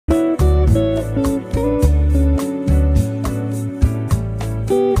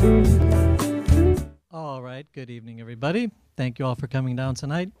Good evening, everybody. Thank you all for coming down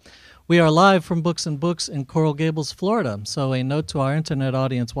tonight. We are live from Books and Books in Coral Gables, Florida. So a note to our internet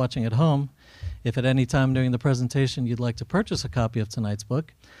audience watching at home, if at any time during the presentation you'd like to purchase a copy of tonight's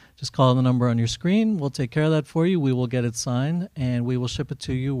book, just call the number on your screen. We'll take care of that for you. We will get it signed, and we will ship it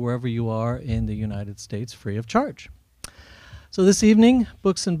to you wherever you are in the United States free of charge. So this evening,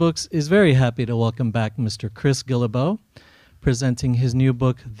 Books and Books is very happy to welcome back Mr. Chris Guillebeau, presenting his new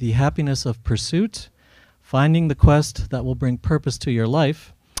book, The Happiness of Pursuit, Finding the Quest That Will Bring Purpose to Your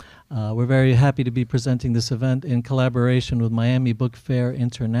Life. We're very happy to be presenting this event in collaboration with Miami Book Fair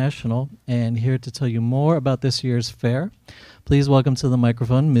International, and here to tell you more about this year's fair, please welcome to the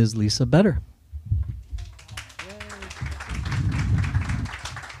microphone Ms. Lisa Better.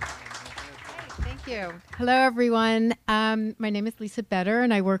 Thank you. Hello, everyone. My name is Lisa Better,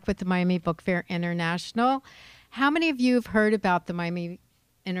 and I work with the Miami Book Fair International. How many of you have heard about the Miami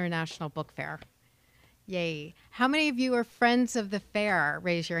International Book Fair? Yay. How many of you are friends of the fair?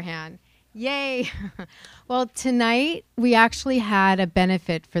 Raise your hand. Yay. Well, tonight we actually had a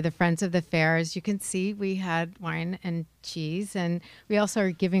benefit for the Friends of the Fair. As you can see, we had wine and cheese, and we also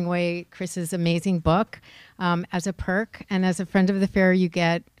are giving away Chris's amazing book as a perk. And as a friend of the fair, you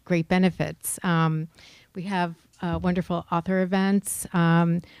get great benefits. We have wonderful author events.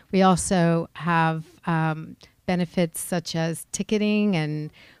 We also have benefits such as ticketing,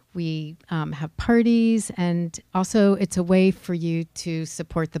 and we have parties, and also it's a way for you to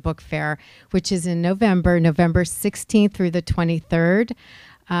support the book fair, which is in November 16th through the 23rd.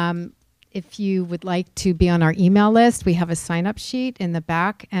 If you would like to be on our email list, we have a sign-up sheet in the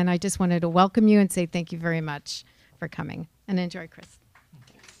back, and I just wanted to welcome you and say thank you very much for coming, and enjoy, Chris.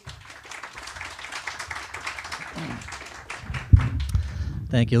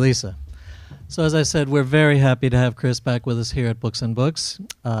 Thank you, Lisa. So as I said, we're very happy to have Chris back with us here at Books and Books.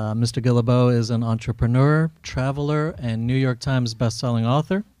 Mr. Guillebeau is an entrepreneur, traveler, and New York Times bestselling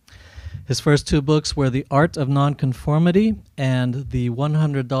author. His first two books were The Art of Nonconformity and The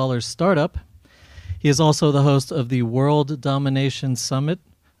 $100 Startup. He is also the host of the World Domination Summit,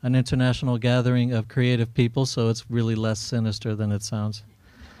 an international gathering of creative people, so it's really less sinister than it sounds.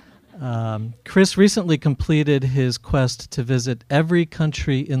 Chris recently completed his quest to visit every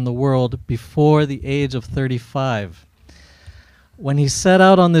country in the world before the age of 35. When he set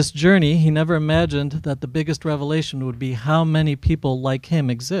out on this journey, he never imagined that the biggest revelation would be how many people like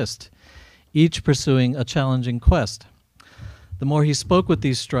him exist, each pursuing a challenging quest. The more he spoke with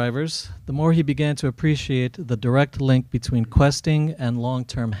these strivers, the more he began to appreciate the direct link between questing and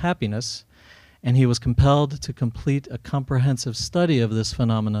long-term happiness, and he was compelled to complete a comprehensive study of this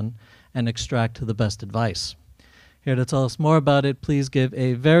phenomenon and extract the best advice. Here to tell us more about it, please give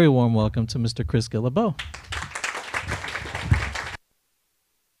a very warm welcome to Mr. Chris Guillebeau.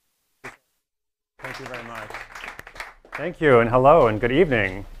 Thank you very much. Thank you, and hello, and good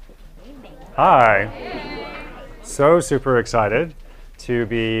evening. Hi. So super excited to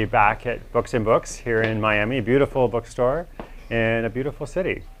be back at Books and Books here in Miami, a beautiful bookstore in a beautiful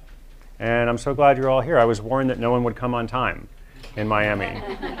city. And I'm so glad you're all here. I was warned that no one would come on time in Miami,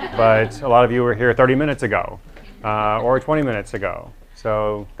 but a lot of you were here 30 minutes ago or 20 minutes ago.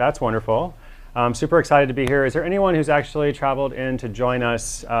 So that's wonderful. I'm super excited to be here. Is there anyone who's actually traveled in to join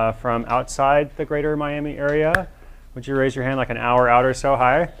us from outside the greater Miami area? Would you raise your hand, like an hour out or so?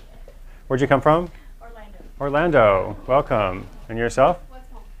 Hi. Where'd you come from? Orlando. Orlando. Welcome. And yourself?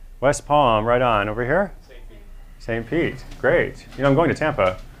 West Palm. West Palm. Right on. Over here? St. Pete. Great. You know, I'm going to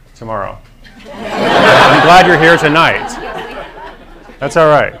Tampa tomorrow. I'm glad you're here tonight. That's all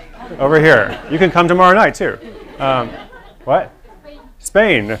right. Over here. You can come tomorrow night, too. What?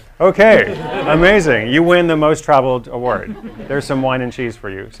 Spain. Okay. Amazing. You win the most traveled award. There's some wine and cheese for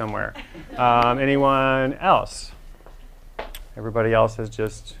you somewhere. Anyone else? Everybody else is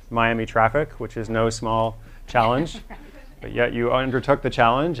just Miami traffic, which is no small challenge. But yet you undertook the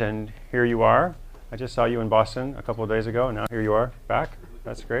challenge, and here you are. I just saw you in Boston a couple of days ago, and now here you are back.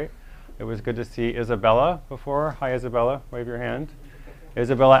 That's great. It was good to see Isabella before. Hi, Isabella. Wave your hand.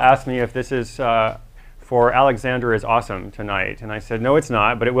 Isabella asked me if this is for Alexander is Awesome tonight. And I said, no, it's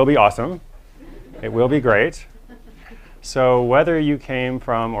not, but it will be awesome. It will be great. So whether you came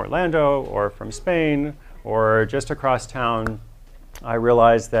from Orlando or from Spain or just across town, I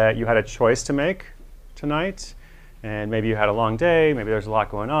realized that you had a choice to make tonight. And maybe you had a long day. Maybe there's a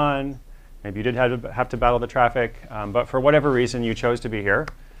lot going on. Maybe you did have to battle the traffic, but for whatever reason, you chose to be here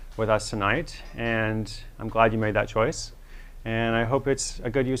with us tonight, and I'm glad you made that choice. And I hope it's a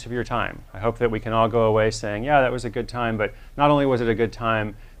good use of your time. I hope that we can all go away saying, yeah, that was a good time, but not only was it a good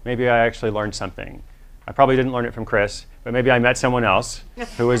time, maybe I actually learned something. I probably didn't learn it from Chris, but maybe I met someone else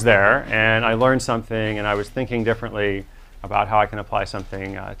who was there, and I learned something, and I was thinking differently about how I can apply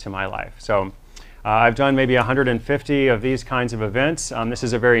something to my life. So I've done maybe 150 of these kinds of events. This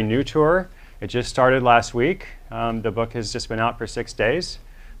is a very new tour. It just started last week. The book has just been out for 6 days,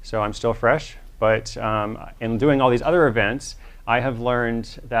 so I'm still fresh. But in doing all these other events, I have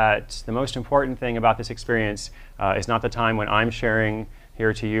learned that the most important thing about this experience is not the time when I'm sharing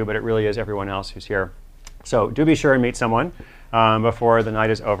here to you, but it really is everyone else who's here. So do be sure and meet someone before the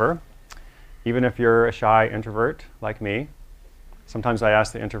night is over. Even if you're a shy introvert like me, sometimes I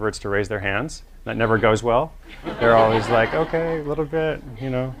ask the introverts to raise their hands. That never goes well. They're always like, okay, a little bit,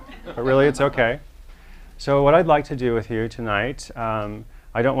 but really it's okay. So what I'd like to do with you tonight,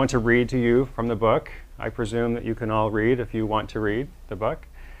 I don't want to read to you from the book. I presume that you can all read if you want to read the book.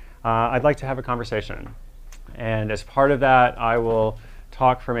 I'd like to have a conversation. And as part of that, I will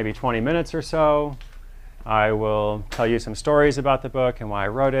talk for maybe 20 minutes or so. I will tell you some stories about the book and why I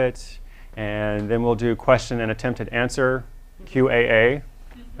wrote it. And then we'll do question and attempted answer, QAA,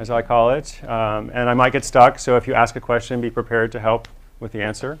 as I call it. And I might get stuck, so if you ask a question, be prepared to help with the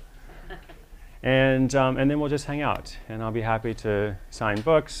answer. And then we'll just hang out. And I'll be happy to sign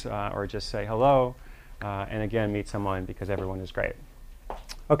books or just say hello. And again, meet someone because everyone is great.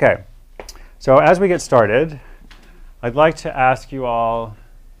 Okay, so as we get started, I'd like to ask you all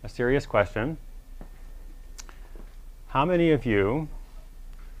a serious question. How many of you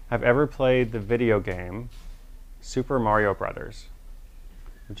have ever played the video game Super Mario Brothers?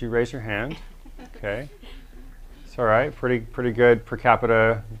 Would you raise your hand? Okay. It's all right. Pretty good per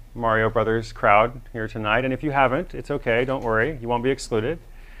capita Mario Brothers crowd here tonight. And if you haven't, it's okay. Don't worry. You won't be excluded.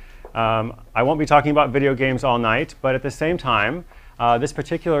 I won't be talking about video games all night, but at the same time, this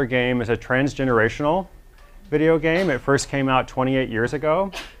particular game is a transgenerational video game. It first came out 28 years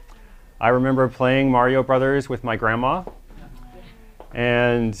ago. I remember playing Mario Brothers with my grandma.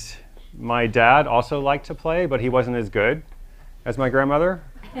 And my dad also liked to play, but he wasn't as good as my grandmother.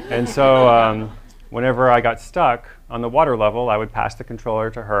 And so whenever I got stuck on the water level, I would pass the controller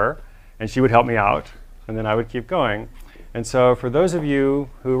to her, and she would help me out, and then I would keep going. And so for those of you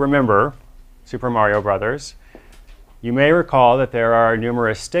who remember Super Mario Brothers, you may recall that there are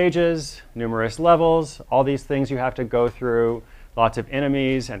numerous stages, numerous levels, all these things you have to go through, lots of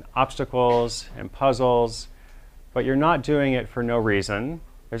enemies and obstacles and puzzles, but you're not doing it for no reason.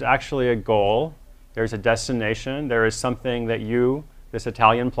 There's actually a goal. There's a destination. There is something that you, this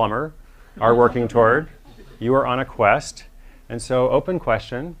Italian plumber, are working toward. You are on a quest. And so, open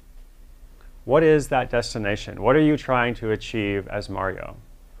question, what is that destination? What are you trying to achieve as Mario?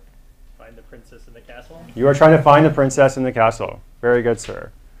 Find the princess in the castle. You are trying to find the princess in the castle. Very good,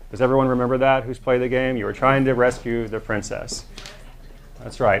 sir. Does everyone remember that, who's played the game? You were trying to rescue the princess.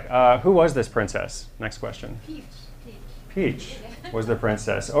 That's right. Who was this princess? Next question. Peach. Peach was the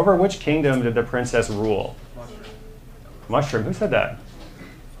princess. Over which kingdom did the princess rule? Mushroom. Who said that?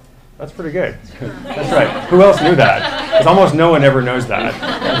 That's pretty good. That's right. Who else knew that? Because almost no one ever knows that.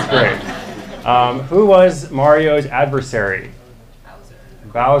 That's great. Who was Mario's adversary?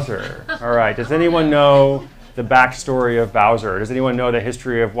 Bowser. All right. Does anyone know the backstory of Bowser? Does anyone know the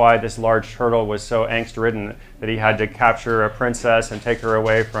history of why this large turtle was so angst-ridden that he had to capture a princess and take her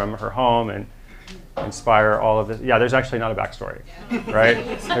away from her home and inspire all of this? Yeah, there's actually not a backstory,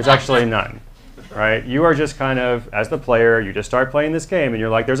 right? There's actually none, right? You are just kind of, as the player, you just start playing this game and you're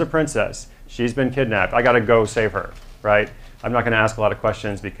like, there's a princess. She's been kidnapped. I got to go save her, right? I'm not going to ask a lot of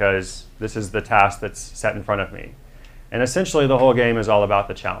questions because this is the task that's set in front of me. And essentially, the whole game is all about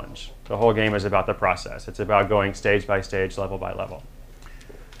the challenge. The whole game is about the process. It's about going stage by stage, level by level.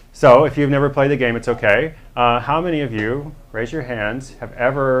 So if you've never played the game, it's okay. How many of you, raise your hands, have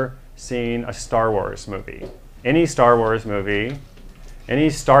ever seen a Star Wars movie? Any Star Wars movie? Any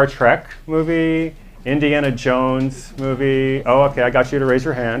Star Trek movie? Indiana Jones movie? Oh, okay, I got you to raise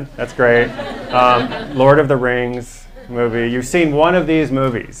your hand. That's great. Lord of the Rings movie. You've seen one of these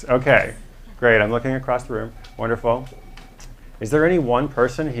movies. Okay, great. I'm looking across the room. Wonderful. Is there any one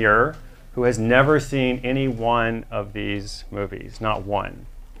person here who has never seen any one of these movies? Not one.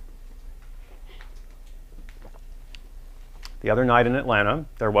 The other night in Atlanta,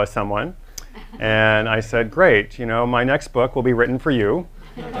 there was someone. And I said, great, my next book will be written for you.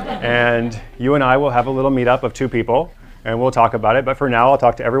 And you and I will have a little meetup of 2 people, and we'll talk about it. But for now, I'll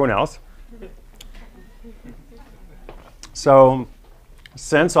talk to everyone else. So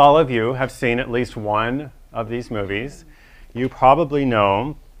since all of you have seen at least one of these movies, you probably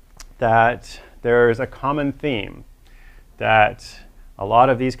know that there's a common theme that a lot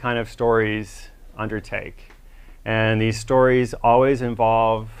of these kind of stories undertake. And these stories always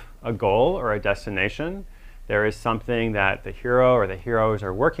involve a goal or a destination. There is something that the hero or the heroes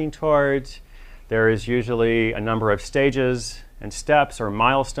are working towards. There is usually a number of stages and steps or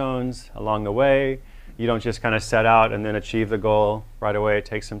milestones along the way. You don't just kind of set out and then achieve the goal right away. It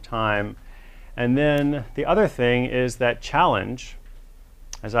takes some time. And then the other thing is that challenge,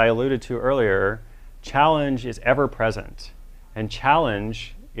 as I alluded to earlier, challenge is ever present. And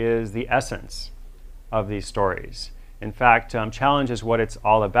challenge is the essence of these stories. In fact, challenge is what it's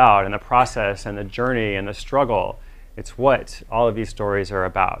all about, and the process and the journey and the struggle. It's what all of these stories are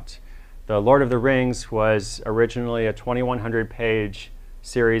about. The Lord of the Rings was originally a 2,100-page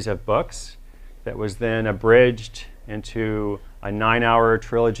series of books that was then abridged into a 9-hour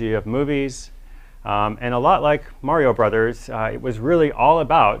trilogy of movies. And a lot like Mario Brothers, it was really all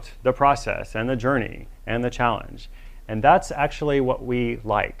about the process and the journey and the challenge. And that's actually what we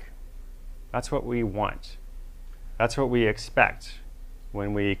like. That's what we want. That's what we expect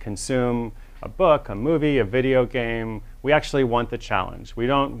when we consume a book, a movie, a video game. We actually want the challenge. We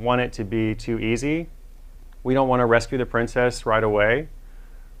don't want it to be too easy. We don't want to rescue the princess right away.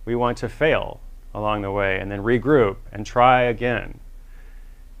 We want to fail along the way and then regroup and try again.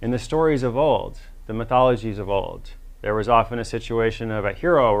 In the stories of old, the mythologies of old, there was often a situation of a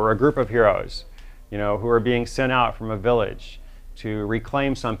hero or a group of heroes, who are being sent out from a village to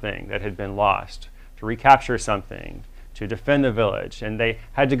reclaim something that had been lost, to recapture something, to defend the village. And they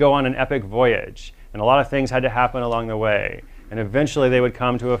had to go on an epic voyage. And a lot of things had to happen along the way. And eventually they would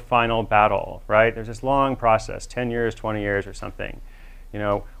come to a final battle, right? There's this long process, 10 years, 20 years or something.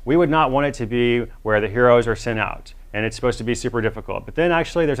 We would not want it to be where the heroes are sent out and it's supposed to be super difficult. But then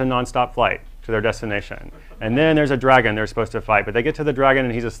actually there's a nonstop flight to their destination. And then there's a dragon they're supposed to fight, but they get to the dragon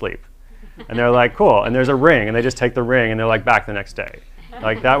and he's asleep. And they're like, cool. And there's a ring, and they just take the ring and they're like back the next day.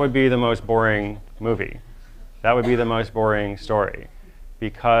 Like, that would be the most boring movie. That would be the most boring story,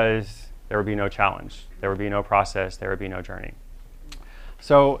 because there would be no challenge. There would be no process. There would be no journey.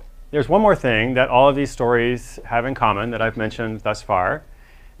 So there's one more thing that all of these stories have in common that I've mentioned thus far,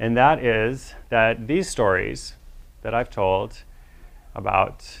 and that is that these stories that I've told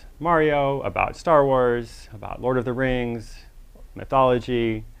about Mario, about Star Wars, about Lord of the Rings,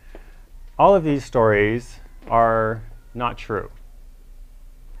 mythology, all of these stories are not true.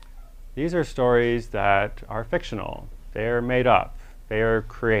 These are stories that are fictional. They are made up. They are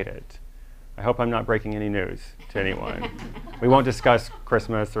created. I hope I'm not breaking any news to anyone. We won't discuss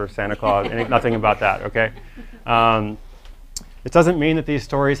Christmas or Santa Claus, nothing about that, okay? It doesn't mean that these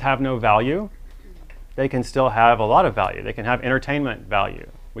stories have no value. They can still have a lot of value. They can have entertainment value.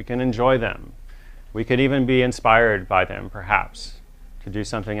 We can enjoy them. We could even be inspired by them, perhaps, to do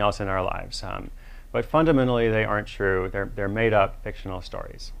something else in our lives. But fundamentally, they aren't true. They're made-up fictional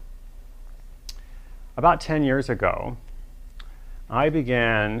stories. About 10 years ago, I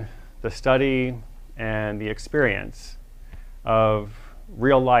began the study and the experience of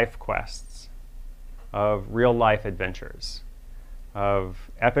real-life quests, of real-life adventures, of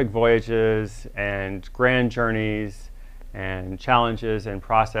epic voyages and grand journeys and challenges and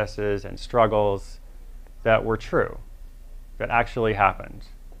processes and struggles that were true, that actually happened,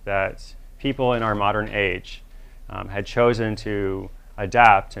 that people in our modern age had chosen to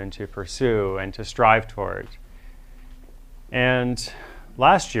adapt and to pursue and to strive toward. And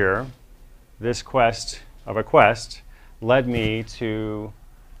last year, this quest led me to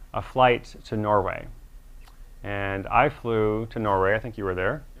a flight to Norway. And I flew to Norway. I think you were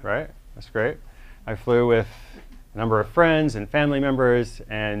there, right? That's great. I flew with a number of friends and family members,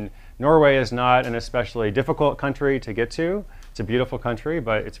 and Norway is not an especially difficult country to get to. It's a beautiful country,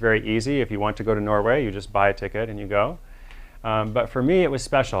 but it's very easy. If you want to go to Norway, you just buy a ticket and you go. But for me, it was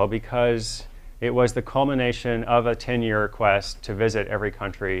special because it was the culmination of a 10-year quest to visit every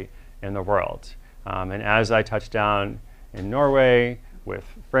country in the world. And as I touched down in Norway with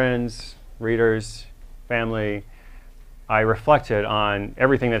friends, readers, family, I reflected on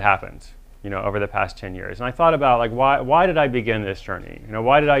everything that happened, over the past 10 years. And I thought about, like, why did I begin this journey?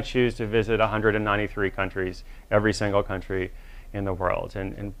 Why did I choose to visit 193 countries, every single country in the world?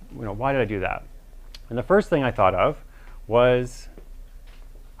 And why did I do that? And the first thing I thought of was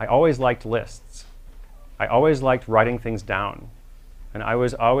I always liked lists. I always liked writing things down. And I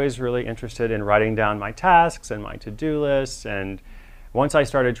was always really interested in writing down my tasks and my to-do lists. And once I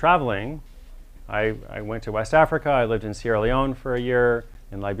started traveling, I went to West Africa. I lived in Sierra Leone for a year,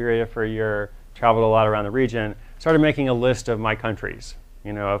 in Liberia for a year, traveled a lot around the region, started making a list of my countries,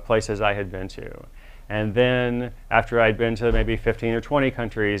 of places I had been to. And then after I'd been to maybe 15 or 20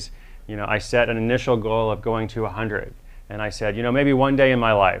 countries, I set an initial goal of going to 100. And I said, maybe one day in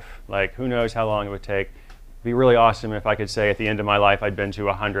my life, like who knows how long it would take, it'd be really awesome if I could say at the end of my life I'd been to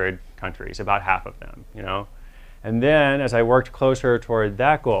 100 countries, about half of them, And then as I worked closer toward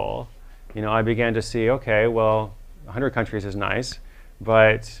that goal, I began to see, okay, well, 100 countries is nice,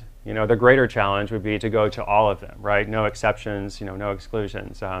 but the greater challenge would be to go to all of them, right? No exceptions, no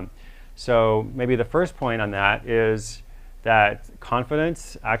exclusions. So maybe the first point on that is that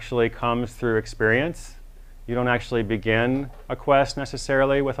confidence actually comes through experience. You don't actually begin a quest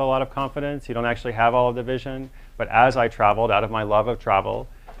necessarily with a lot of confidence. You don't actually have all of the vision. But as I traveled, out of my love of travel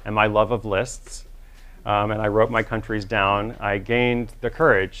and my love of lists, and I wrote my countries down, I gained the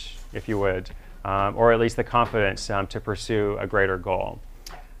courage, if you would, or at least the confidence to pursue a greater goal.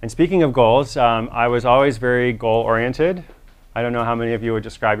 And speaking of goals, I was always very goal-oriented. I don't know how many of you would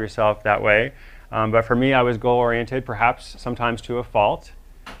describe yourself that way. But for me, I was goal-oriented, perhaps sometimes to a fault.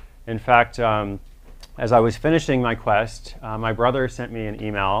 In fact, as I was finishing my quest, my brother sent me an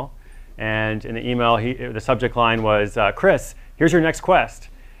email. And in the email, the subject line was, Chris, here's your next quest.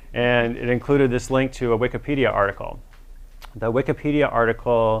 And it included this link to a Wikipedia article. The Wikipedia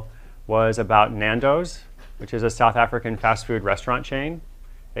article was about Nando's, which is a South African fast food restaurant chain.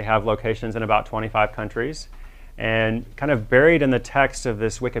 They have locations in about 25 countries. And kind of buried in the text of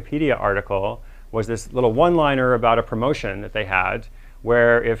this Wikipedia article was this little one-liner about a promotion that they had,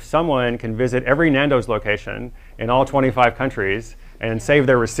 where if someone can visit every Nando's location in all 25 countries and save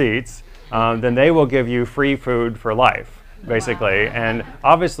their receipts, then they will give you free food for life, basically. Wow. And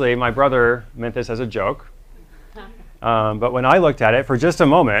obviously, my brother meant this as a joke. But when I looked at it for just a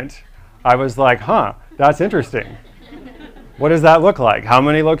moment, I was like, huh, that's interesting. What does that look like? How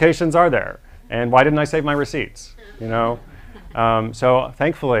many locations are there? And why didn't I save my receipts? So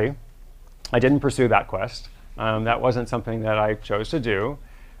thankfully, I didn't pursue that quest. That wasn't something that I chose to do.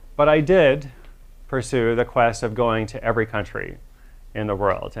 But I did pursue the quest of going to every country in the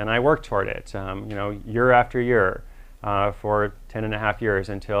world. And I worked toward it, year after year for 10 and a half years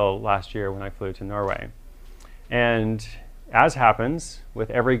until last year when I flew to Norway. And as happens with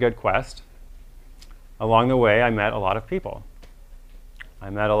every good quest, along the way, I met a lot of people. I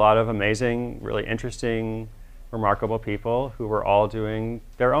met a lot of amazing, really interesting, remarkable people who were all doing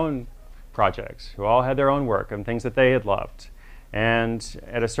their own projects, who all had their own work and things that they had loved. And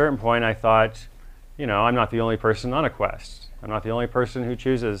at a certain point, I thought, I'm not the only person on a quest. I'm not the only person who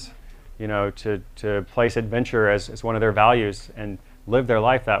chooses, to place adventure as one of their values and live their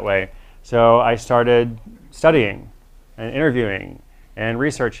life that way. So I started studying and interviewing and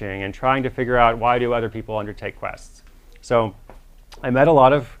researching and trying to figure out, why do other people undertake quests? So I met a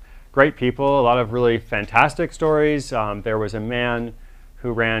lot of great people, a lot of really fantastic stories. There was a man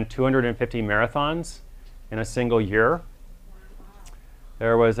who ran 250 marathons in a single year.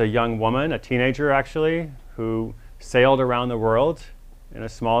 There was a young woman, a teenager actually, who sailed around the world in a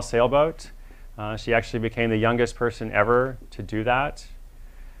small sailboat. She actually became the youngest person ever to do that.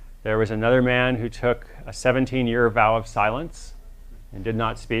 There was another man who took a 17-year vow of silence and did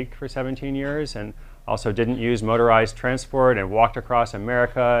not speak for 17 years, and also didn't use motorized transport, and walked across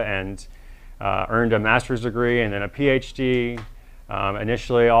America and earned a master's degree and then a PhD,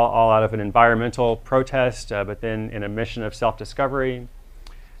 initially all out of an environmental protest, but then in a mission of self-discovery.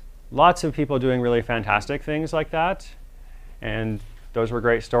 Lots of people doing really fantastic things like that, and those were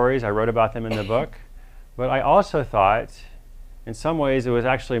great stories. I wrote about them in the book. But I also thought, in some ways, it was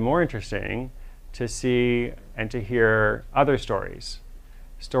actually more interesting to see and to hear other stories.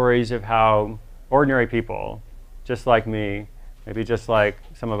 Stories of how ordinary people, just like me, maybe just like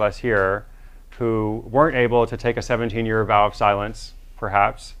some of us here, who weren't able to take a 17-year vow of silence,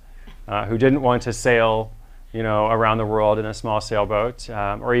 perhaps, who didn't want to sail, around the world in a small sailboat,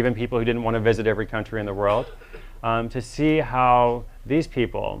 or even people who didn't want to visit every country in the world, to see how these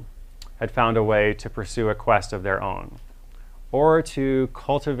people had found a way to pursue a quest of their own, or to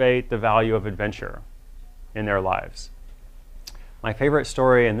cultivate the value of adventure in their lives. My favorite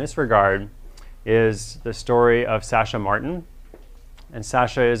story in this regard is the story of Sasha Martin. And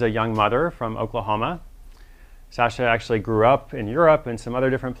Sasha is a young mother from Oklahoma. Sasha actually grew up in Europe and some other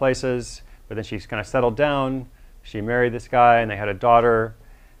different places, but then she's kind of settled down. She married this guy and they had a daughter.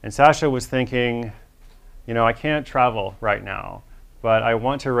 And Sasha was thinking, I can't travel right now, but I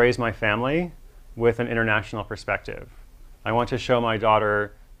want to raise my family with an international perspective. I want to show my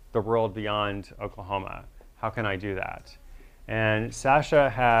daughter the world beyond Oklahoma. How can I do that? And Sasha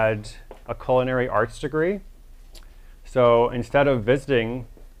had a culinary arts degree. So instead of visiting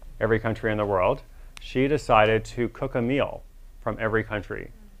every country in the world, she decided to cook a meal from every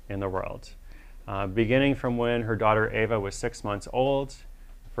country in the world. Beginning from when her daughter Ava was 6 months old,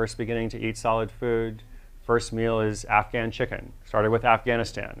 first beginning to eat solid food. First meal is Afghan chicken. Started with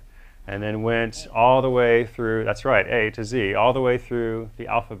Afghanistan. and then went all the way through, that's right, A to Z, all the way through the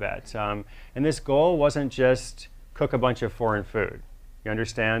alphabet. And this goal wasn't just cook a bunch of foreign food. You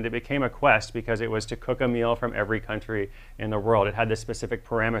understand? It became a quest because it was to cook a meal from every country in the world. It had this specific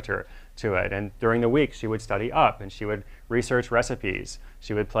parameter to it. And during the week, she would study up and she would research recipes.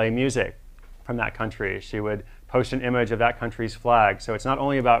 She would play music from that country. She would post an image of that country's flag. So it's not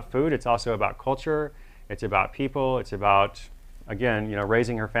only about food, it's also about culture. It's about people. It's about, again,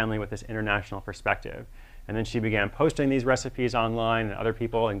 raising her family with this international perspective. And then she began posting these recipes online, and other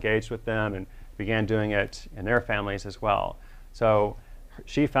people engaged with them and began doing it in their families as well. So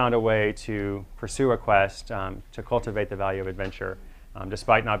she found a way to pursue a quest to cultivate the value of adventure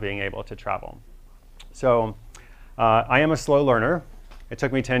despite not being able to travel. So I am a slow learner. It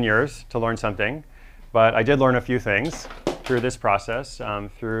took me 10 years to learn something, but I did learn a few things through this process,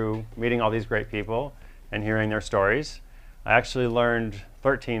 through meeting all these great people and hearing their stories. I actually learned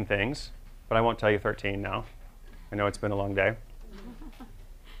 13 things, but I won't tell you 13 now. I know it's been a long day.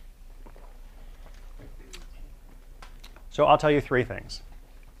 So I'll tell you 3 things.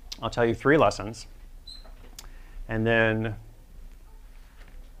 I'll tell you 3 lessons, and then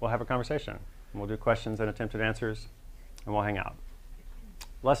we'll have a conversation. We'll do questions and attempted answers, and we'll hang out.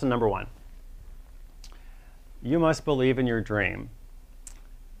 Lesson number 1. You must believe in your dream,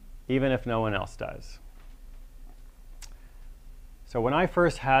 even if no one else does. So when I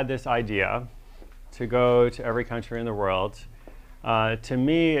first had this idea to go to every country in the world, to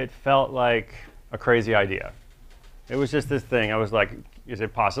me it felt like a crazy idea. It was just this thing. I was like, is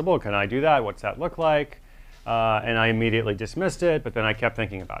it possible? Can I do that? What's that look like? And I immediately dismissed it, but then I kept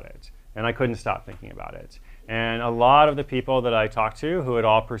thinking about it. And I couldn't stop thinking about it. And a lot of the people that I talked to who had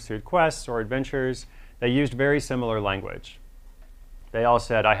all pursued quests or adventures, they used very similar language. They all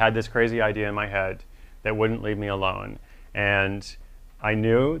said, I had this crazy idea in my head that wouldn't leave me alone. And I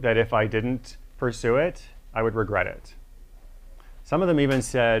knew that if I didn't pursue it, I would regret it. Some of them even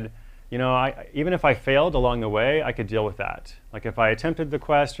said, even if I failed along the way, I could deal with that. Like if I attempted the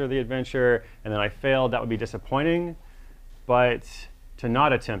quest or the adventure and then I failed, that would be disappointing. But to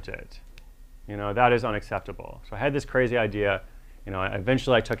not attempt it, that is unacceptable. So I had this crazy idea.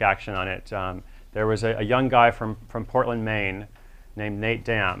 Eventually I took action on it. There was a young guy from Portland, Maine, named Nate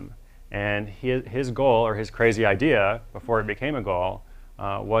Dam. And his goal, or his crazy idea, before it became a goal,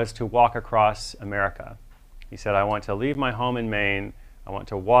 was to walk across America. He said, I want to leave my home in Maine. I want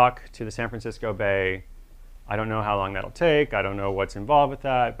to walk to the San Francisco Bay. I don't know how long that'll take. I don't know what's involved with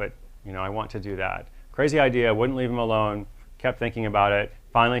that, but I want to do that. Crazy idea, wouldn't leave him alone, kept thinking about it.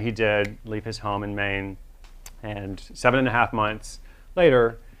 Finally, he did leave his home in Maine. And 7.5 months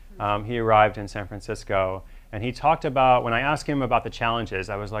later, he arrived in San Francisco. And he talked about, when I asked him about the challenges,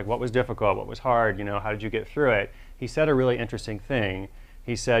 I was like, what was difficult? What was hard? How did you get through it? He said a really interesting thing.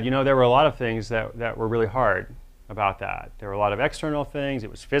 He said, there were a lot of things that were really hard about that. There were a lot of external things.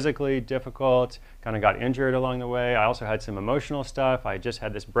 It was physically difficult, kind of got injured along the way. I also had some emotional stuff. I just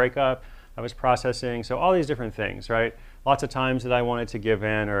had this breakup I was processing. So all these different things, right? Lots of times that I wanted to give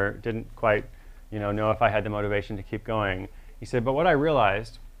in or didn't quite, know if I had the motivation to keep going. He said, but what I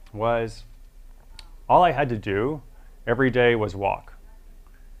realized was all I had to do every day was walk.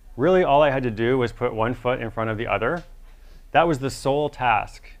 Really, all I had to do was put one foot in front of the other. That was the sole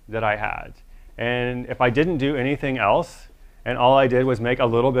task that I had. And if I didn't do anything else, and all I did was make a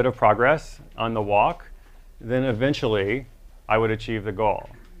little bit of progress on the walk, then eventually I would achieve the goal.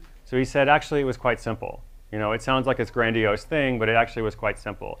 So he said, actually, it was quite simple. It sounds like it's a grandiose thing, but it actually was quite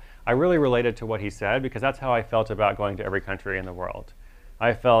simple. I really related to what he said because that's how I felt about going to every country in the world.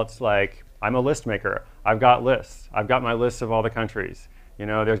 I felt like I'm a list maker. I've got lists. I've got my lists of all the countries.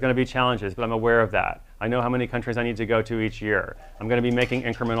 There's going to be challenges, but I'm aware of that. I know how many countries I need to go to each year. I'm going to be making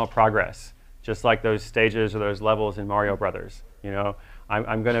incremental progress, just like those stages or those levels in Mario Brothers.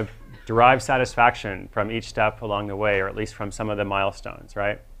 I'm going to derive satisfaction from each step along the way, or at least from some of the milestones,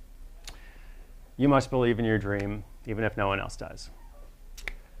 right? You must believe in your dream, even if no one else does.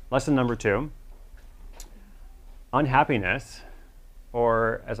 Lesson number 2, unhappiness,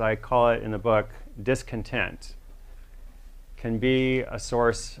 or as I call it in the book, discontent, can be a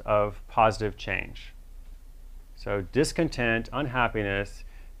source of positive change. So discontent, unhappiness,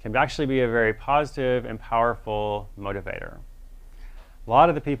 can actually be a very positive and powerful motivator. A lot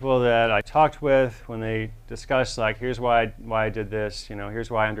of the people that I talked with when they discussed, like, here's why I did this,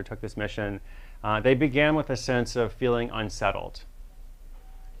 here's why I undertook this mission, they began with a sense of feeling unsettled.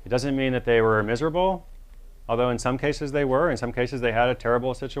 It doesn't mean that they were miserable, although in some cases they were. In some cases they had a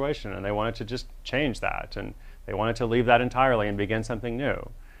terrible situation and they wanted to just change that, and they wanted to leave that entirely and begin something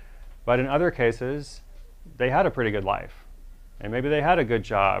new. But in other cases, they had a pretty good life. And maybe they had a good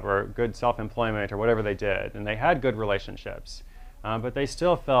job or good self-employment or whatever they did, and they had good relationships. But they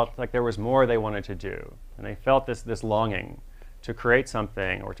still felt like there was more they wanted to do. And they felt this longing to create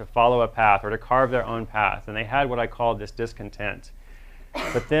something or to follow a path or to carve their own path. And they had what I called this discontent.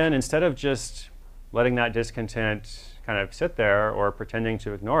 But then instead of just letting that discontent kind of sit there or pretending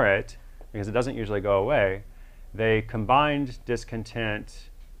to ignore it, because it doesn't usually go away, they combined discontent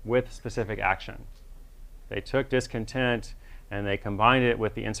with specific action. They took discontent and they combined it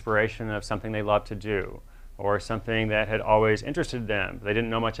with the inspiration of something they loved to do, or something that had always interested them they didn't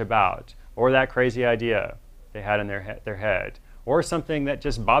know much about, or that crazy idea they had in their head, or something that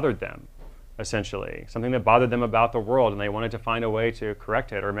just bothered them, essentially, something that bothered them about the world and they wanted to find a way to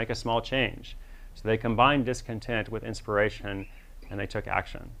correct it or make a small change. So they combined discontent with inspiration and they took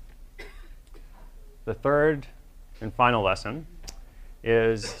action. The third and final lesson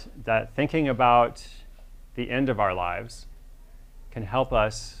is that thinking about the end of our lives can help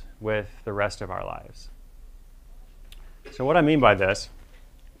us with the rest of our lives. So what I mean by this,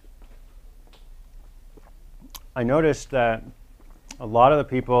 I noticed that a lot of the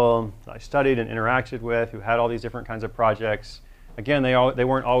people I studied and interacted with who had all these different kinds of projects, again, they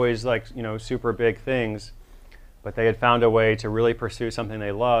weren't always like, super big things, but they had found a way to really pursue something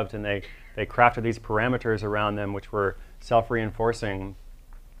they loved, and they crafted these parameters around them which were self-reinforcing.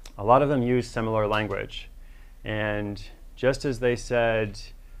 A lot of them used similar language. And just as they said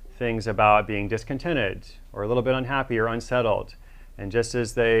things about being discontented or a little bit unhappy or unsettled, and just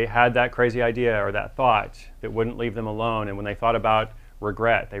as they had that crazy idea or that thought that wouldn't leave them alone, and when they thought about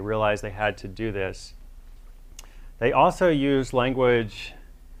regret, they realized they had to do this, they also used language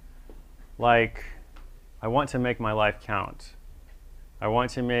like, I want to make my life count. I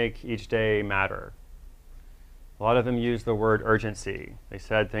want to make each day matter. A lot of them used the word urgency. They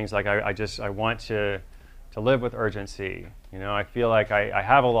said things like, I want to live with urgency. I feel like I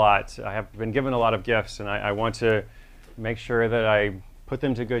have a lot. I have been given a lot of gifts, and I want to make sure that I put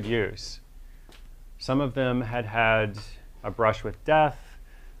them to good use. Some of them had had a brush with death.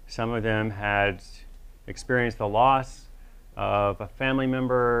 Some of them had experienced the loss of a family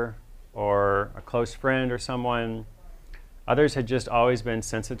member or a close friend or someone. Others had just always been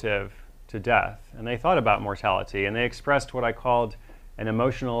sensitive to death, and they thought about mortality, and they expressed what I called an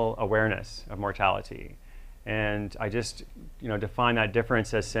emotional awareness of mortality. And I just define that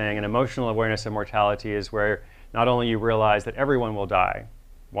difference as saying an emotional awareness of mortality is where not only you realize that everyone will die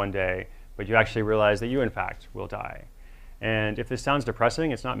one day, but you actually realize that you, in fact, will die. And if this sounds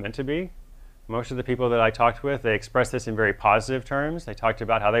depressing, it's not meant to be. Most of the people that I talked with, they expressed this in very positive terms. They talked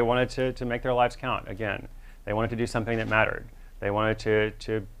about how they wanted to make their lives count again. They wanted to do something that mattered. They wanted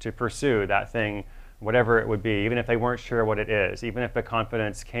to pursue that thing, whatever it would be, even if they weren't sure what it is, even if the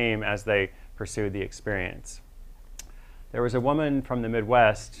confidence came as they pursued the experience. There was a woman from the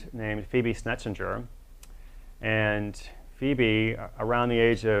Midwest named Phoebe Snetzinger, and Phoebe, around the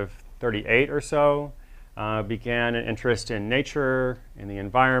age of 38 or so, began an interest in nature, in the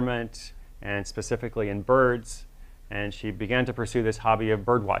environment, and specifically in birds, and she began to pursue this hobby of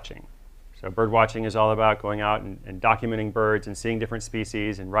bird watching. So bird watching is all about going out and documenting birds and seeing different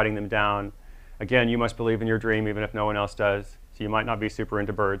species and writing them down. Again, you must believe in your dream even if no one else does. So you might not be super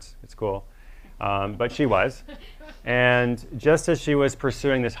into birds. It's cool. But she was. And just as she was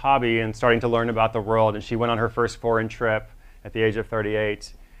pursuing this hobby and starting to learn about the world, and she went on her first foreign trip at the age of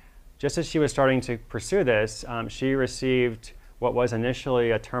 38, just as she was starting to pursue this, she received what was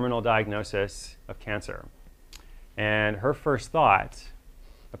initially a terminal diagnosis of cancer. And her first thought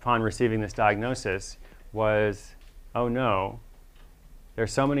upon receiving this diagnosis was, oh no,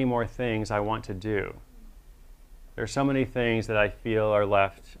 there's so many more things I want to do. There's so many things that I feel are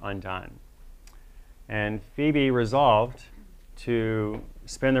left undone. And Phoebe resolved to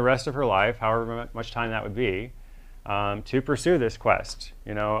spend the rest of her life, however much time that would be, to pursue this quest,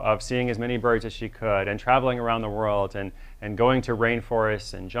 of seeing as many birds as she could and traveling around the world and going to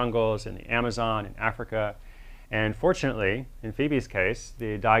rainforests and jungles in the Amazon and Africa. And fortunately, in Phoebe's case,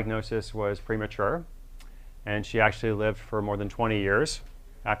 the diagnosis was premature, and she actually lived for more than 20 years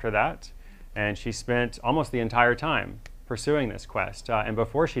after that. And she spent almost the entire time pursuing this quest. And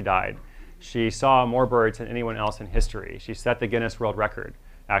before she died, she saw more birds than anyone else in history. She set the Guinness World Record,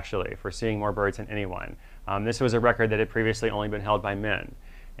 actually, for seeing more birds than anyone. This was a record that had previously only been held by men.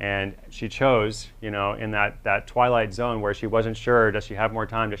 And she chose, in that twilight zone where she wasn't sure, does she have more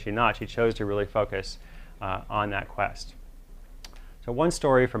time, does she not? She chose to really focus on that quest. So one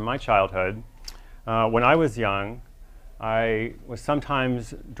story from my childhood, when I was young, I was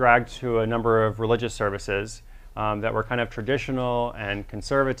sometimes dragged to a number of religious services that were kind of traditional and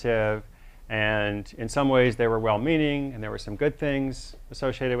conservative, And in some ways, they were well-meaning, and there were some good things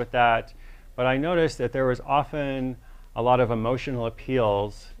associated with that. But I noticed that there was often a lot of emotional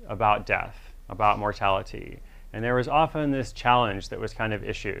appeals about death, about mortality. And there was often this challenge that was kind of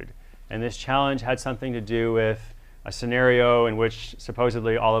issued. And this challenge had something to do with a scenario in which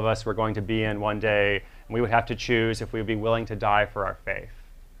supposedly all of us were going to be in one day, and we would have to choose if we would be willing to die for our faith.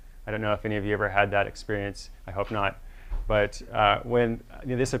 I don't know if any of you ever had that experience. I hope not. But when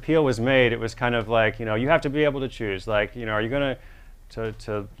this appeal was made, it was kind of like, you have to be able to choose. Like, are you going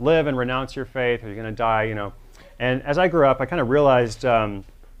to live and renounce your faith, or are you going to die, And as I grew up, I kind of realized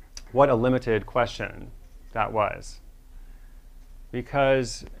what a limited question that was.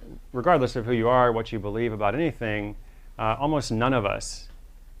 Because regardless of who you are, what you believe about anything, almost none of us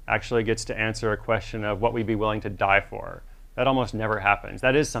actually gets to answer a question of what we'd be willing to die for. That almost never happens.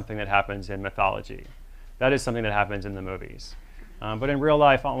 That is something that happens in mythology. That is something that happens in the movies. But in real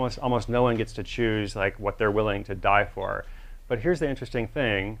life, almost no one gets to choose like what they're willing to die for. But here's the interesting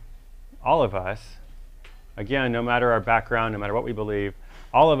thing. All of us, again, no matter our background, no matter what we believe,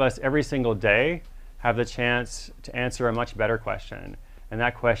 all of us every single day have the chance to answer a much better question. And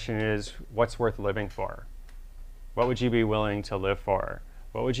that question is, what's worth living for? What would you be willing to live for?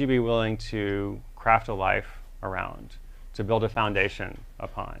 What would you be willing to craft a life around, to build a foundation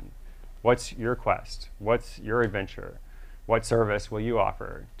upon? What's your quest? What's your adventure? What service will you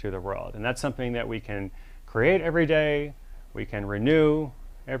offer to the world? And that's something that we can create every day. We can renew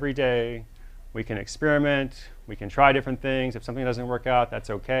every day. We can experiment. We can try different things. If something doesn't work out, that's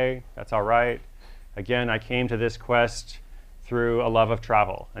okay. That's all right. Again, I came to this quest through a love of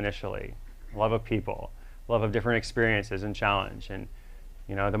travel initially, a love of people, a love of different experiences and challenge. And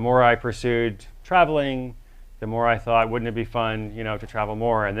the more I pursued traveling, the more I thought, wouldn't it be fun, to travel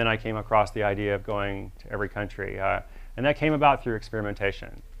more? And then I came across the idea of going to every country. And that came about through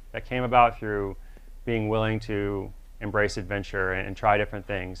experimentation. That came about through being willing to embrace adventure and try different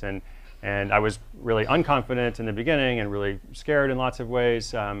things. And I was really unconfident in the beginning and really scared in lots of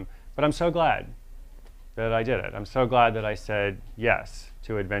ways. But I'm so glad that I did it. I'm so glad that I said yes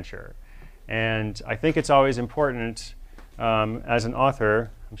to adventure. And I think it's always important as an author,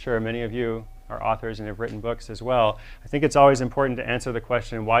 I'm sure many of you are authors and have written books as well, I think it's always important to answer the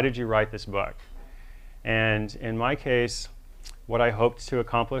question, why did you write this book? And in my case, what I hoped to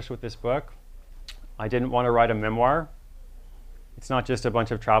accomplish with this book, I didn't want to write a memoir. It's not just a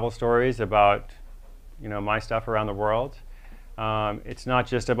bunch of travel stories about my stuff around the world. It's not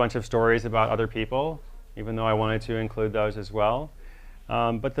just a bunch of stories about other people, even though I wanted to include those as well.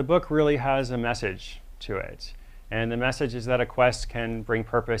 But the book really has a message to it. And the message is that a quest can bring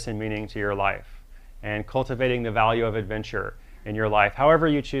purpose and meaning to your life. And cultivating the value of adventure in your life, however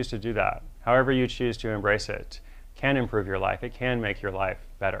you choose to do that, however you choose to embrace it, can improve your life. It can make your life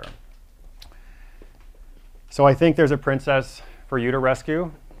better. So I think there's a princess for you to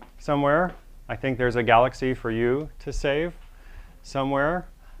rescue somewhere. I think there's a galaxy for you to save somewhere.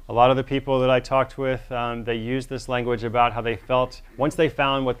 A lot of the people that I talked with, they used this language about how they felt once they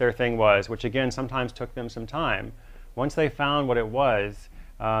found what their thing was, which again sometimes took them some time. Once they found what it was,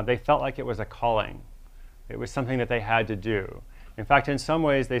 they felt like it was a calling. It was something that they had to do. In fact, in some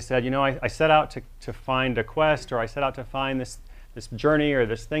ways they said, I set out to find a quest, or I set out to find this journey or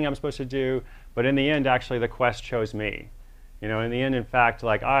this thing I'm supposed to do, but in the end, actually, the quest chose me. In the end, in fact,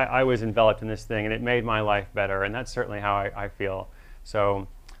 like I was enveloped in this thing, and it made my life better, and that's certainly how I feel. So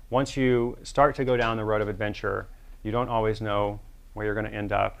once you start to go down the road of adventure, you don't always know where you're going to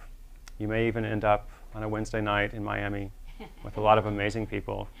end up. You may even end up on a Wednesday night in Miami with a lot of amazing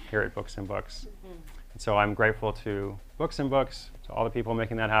people here at Books and Books. And so I'm grateful to Books and Books, to all the people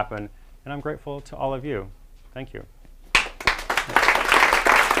making that happen, and I'm grateful to all of you. Thank you.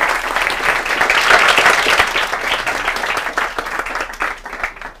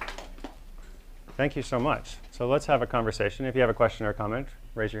 Thank you so much. So let's have a conversation. If you have a question or a comment,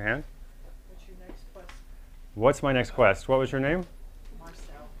 raise your hand. What's your next quest? What's my next quest? What was your name?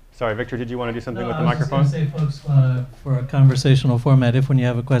 Marcel. Sorry, Victor, did you want to do something No, with the I was just microphone? gonna say, folks, for a conversational format, if when you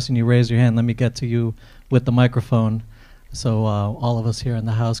have a question, you raise your hand, let me get to you with the microphone so all of us here in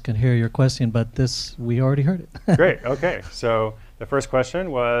the house can hear your question, but this, we already heard it. Great, okay. So the first question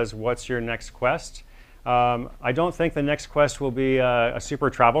was, what's your next quest? I don't think the next quest will be a super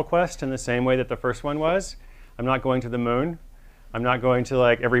travel quest in the same way that the first one was. I'm not going to the moon. I'm not going to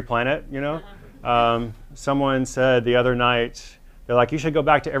like every planet, Someone said the other night, they're like, you should go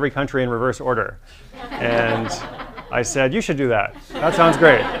back to every country in reverse order. And I said, you should do that. That sounds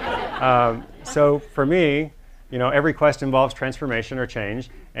great. So for me, every quest involves transformation or change.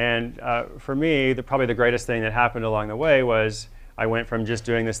 And for me, probably the greatest thing that happened along the way was I went from just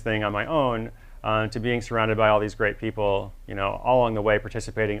doing this thing on my own to being surrounded by all these great people, all along the way,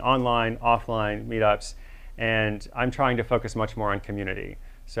 participating online, offline meetups, and I'm trying to focus much more on community.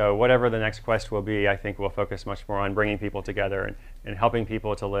 So whatever the next quest will be, I think we'll focus much more on bringing people together and helping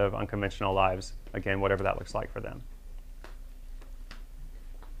people to live unconventional lives, again, whatever that looks like for them.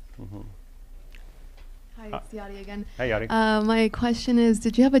 Hi, it's Yadi again. Hey, Yadi. My question is,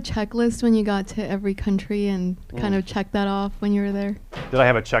 did you have a checklist when you got to every country and kind of check that off when you were there? Did I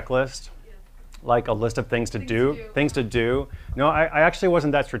have a checklist? Yeah. Like a list of things to do? Things to do? No, I actually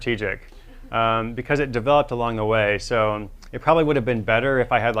wasn't that strategic because it developed along the way. So it probably would have been better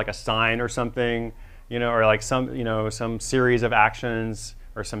if I had like a sign or something, or like some series of actions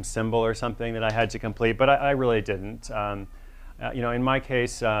or some symbol or something that I had to complete, but I really didn't. In my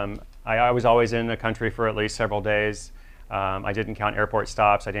case, I was always in a country for at least several days. I didn't count airport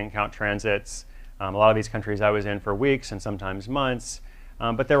stops. I didn't count transits. A lot of these countries I was in for weeks and sometimes months.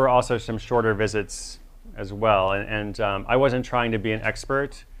 But there were also some shorter visits as well. And I wasn't trying to be an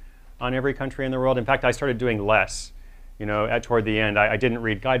expert on every country in the world. In fact, I started doing less. Toward the end, I didn't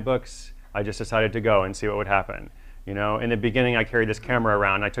read guidebooks. I just decided to go and see what would happen. In the beginning, I carried this camera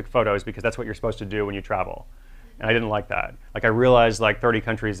around. I took photos because that's what you're supposed to do when you travel. And I didn't like that. Like I realized like 30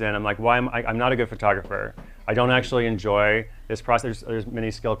 countries in, I'm like, I'm not a good photographer. I don't actually enjoy this process. There's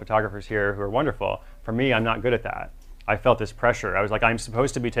many skilled photographers here who are wonderful. For me, I'm not good at that. I felt this pressure. I was like, I'm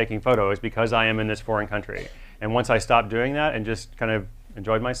supposed to be taking photos because I am in this foreign country. And once I stopped doing that and just kind of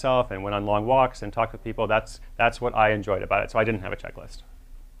enjoyed myself and went on long walks and talked with people, that's what I enjoyed about it. So I didn't have a checklist.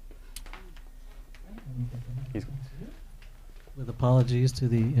 With apologies to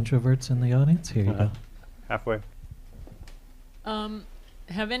the introverts in the audience, here you go. Halfway.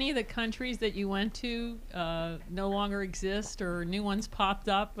 Have any of the countries that you went to no longer exist, or new ones popped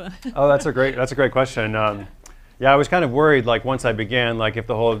up? Oh, that's a great question. Yeah, I was kind of worried, like once I began, like if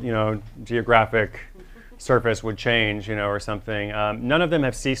the whole geographic surface would change, or something. None of them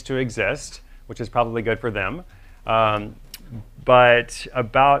have ceased to exist, which is probably good for them. But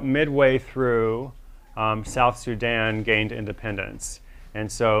about midway through, South Sudan gained independence. And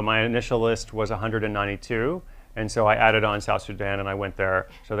so my initial list was 192. And so I added on South Sudan and I went there.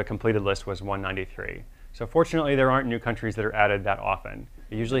 So the completed list was 193. So fortunately, there aren't new countries that are added that often.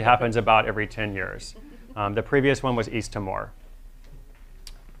 It usually happens about every 10 years. The previous one was East Timor.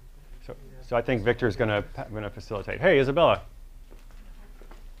 So I think Victor's going to facilitate. Hey, Isabella.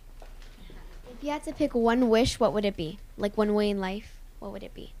 If you had to pick one wish, what would it be? Like one way in life, what would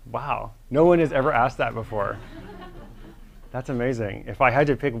it be? Wow. No one has ever asked that before. That's amazing. If I had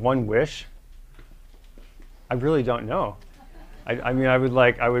to pick one wish, I really don't know.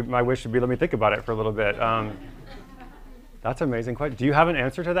 My wish would be, let me think about it for a little bit. That's an amazing question. Do you have an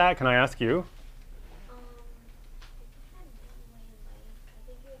answer to that? Can I ask you? I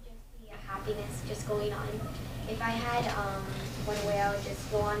think it would just be a happiness just going on. If I had one way, I would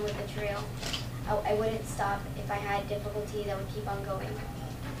just go on with the trail. I wouldn't stop. If I had difficulties, I would keep on going.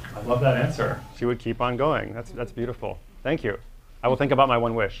 I love that answer. She would keep on going. That's beautiful. Thank you. I will think about my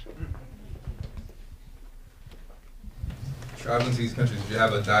one wish. Traveling to these countries, did you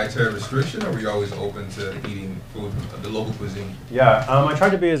have a dietary restriction, or were you always open to eating food, the local cuisine? Yeah, I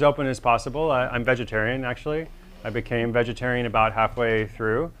tried to be as open as possible. I'm vegetarian, actually. I became vegetarian about halfway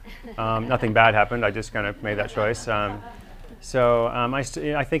through. Nothing bad happened. I just kind of made that choice. I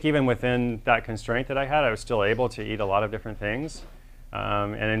think even within that constraint that I had, I was still able to eat a lot of different things.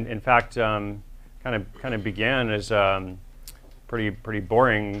 And in fact, kind of began as pretty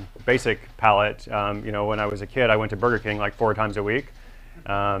boring, basic palate. When I was a kid, I went to Burger King like 4 times a week,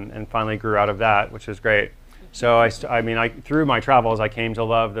 and finally grew out of that, which was great. So through my travels, I came to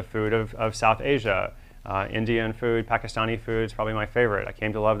love the food of South Asia. Indian food, Pakistani food is probably my favorite. I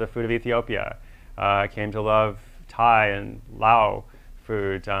came to love the food of Ethiopia. I came to love Thai and Lao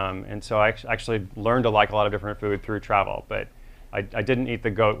food. And so I actually learned to like a lot of different food through travel. But I didn't eat the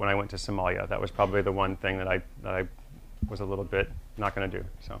goat when I went to Somalia. That was probably the one thing that I was a little bit not going to do.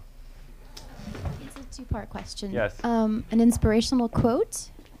 So. It's a two-part question. Yes. An inspirational quote,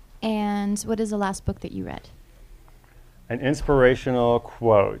 and what is the last book that you read? An inspirational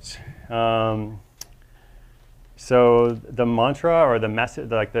quote. So the mantra or the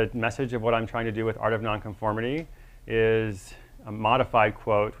message of what I'm trying to do with Art of Nonconformity is a modified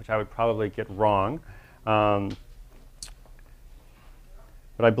quote, which I would probably get wrong.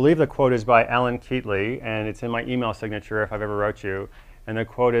 But I believe the quote is by Alan Keatley, and it's in my email signature if I've ever wrote you. And the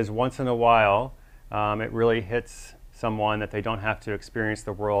quote is, once in a while, it really hits someone that they don't have to experience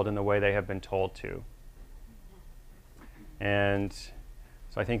the world in the way they have been told to. And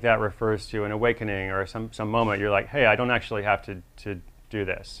So I think that refers to an awakening or some moment you're like, hey, I don't actually have to do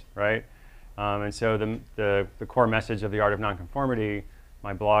this, right? And so the core message of the Art of Nonconformity,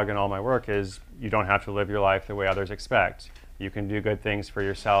 my blog and all my work, is you don't have to live your life the way others expect. You can do good things for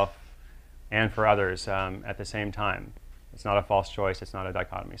yourself and for others at the same time. It's not a false choice. It's not a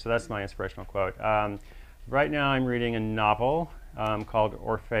dichotomy. So that's my inspirational quote. Right now I'm reading a novel called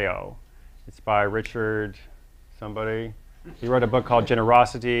Orfeo. It's by Richard somebody. He wrote a book called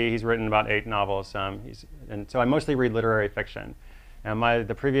Generosity. He's written about 8 novels. And so I mostly read literary fiction. And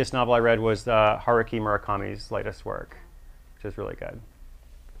the previous novel I read was Haruki Murakami's latest work, which is really good.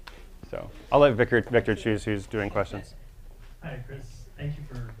 So I'll let Victor choose who's doing questions. Hi, Chris. Thank you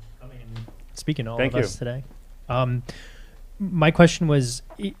for coming and speaking to all Thank of you. us today. My question was,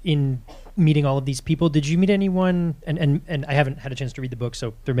 in meeting all of these people, did you meet anyone, and I haven't had a chance to read the book,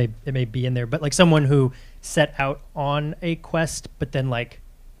 so it may be in there, but like someone who set out on a quest, but then like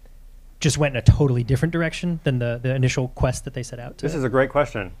just went in a totally different direction than the initial quest that they set out to? This is a great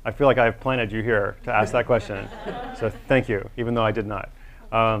question. I feel like I've planted you here to ask that question. So thank you, even though I did not.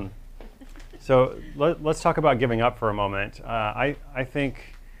 So let's talk about giving up for a moment. I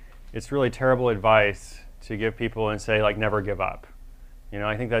think it's really terrible advice to give people and say, like, never give up. You know,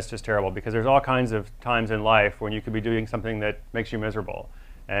 I think that's just terrible, because there's all kinds of times in life when you could be doing something that makes you miserable,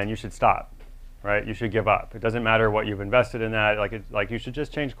 and you should stop, right? You should give up. It doesn't matter what you've invested in that. Like you should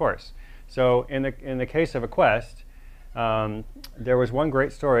just change course. So in the case of a quest, there was one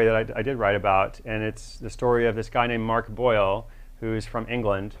great story that I did write about, and it's the story of this guy named Mark Boyle, who's from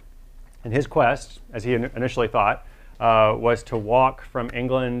England. And his quest, as he initially thought, was to walk from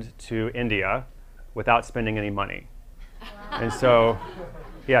England to India without spending any money. And so,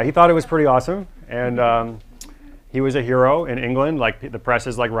 yeah, he thought it was pretty awesome. And he was a hero in England. Like, the press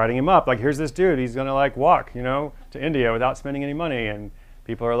is like writing him up. Like, here's this dude. He's gonna like walk, you know, to India without spending any money. And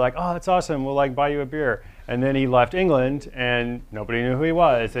people are like, oh, that's awesome. We'll like buy you a beer. And then he left England, and nobody knew who he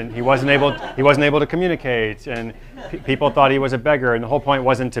was, and he wasn't able to communicate. And people thought he was a beggar. And the whole point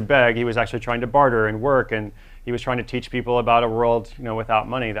wasn't to beg. He was actually trying to barter and work. And he was trying to teach people about a world, you know, without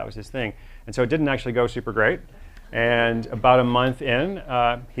money. That was his thing. And so it didn't actually go super great. And about a month in,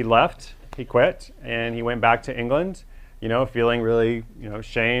 he left, he quit, and he went back to England, you know, feeling really, you know,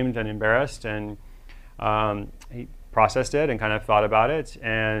 shamed and embarrassed. And he processed it and kind of thought about it.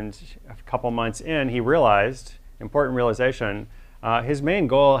 And a couple months in, he realized, important realization, his main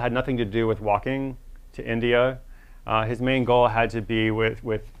goal had nothing to do with walking to India. His main goal had to be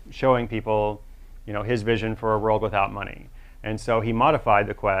with showing people, you know, his vision for a world without money. And so he modified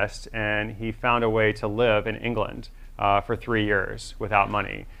the quest, and he found a way to live in England for 3 years without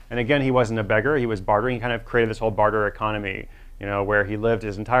money. And again, he wasn't a beggar, he was bartering. He kind of created this whole barter economy, you know, where he lived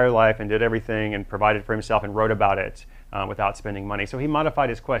his entire life and did everything and provided for himself and wrote about it without spending money. So he modified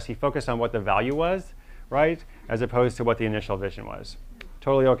his quest. He focused on what the value was, right, as opposed to what the initial vision was.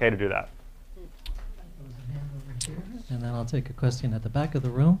 Totally okay to do that. And then I'll take a question at the back of the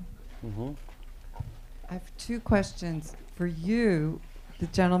room. Mm-hmm. I have 2 questions. For you, the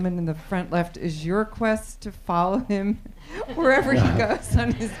gentleman in the front left, is your quest to follow him wherever he goes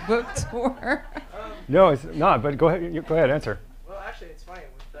on his book tour? No, it's not, but go ahead, answer. Well, actually, it's funny.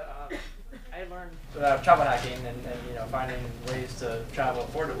 With the, I learned travel hacking and you know, finding ways to travel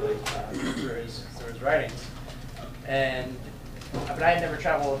affordably through his writings. But I had never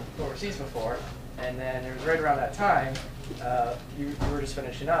traveled overseas before, and then it was right around that time you were just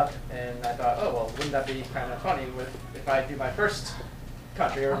finishing up, and I thought, oh well, wouldn't that be kind of funny if I do my first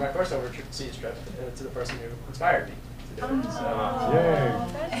country or my first overseas trip to the person who inspired me to do it. So,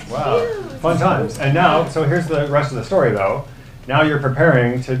 yay! Wow, fun times. And now, so here's the rest of the story, though. Now you're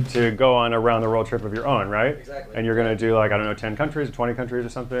preparing to go on a round the world trip of your own, right? Exactly. And you're going to do like, I don't know, 10 countries, 20 countries or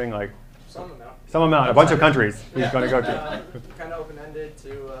something, like some amount, a bunch of countries he's going to go to. Kind of open-ended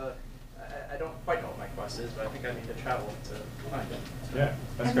to. I don't quite know what my quest is, but I think I need to travel to find it. So. Yeah,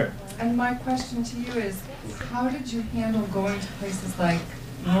 that's good. And my question to you is, how did you handle going to places like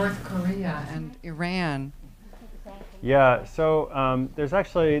North Korea and Iran? Yeah, so there's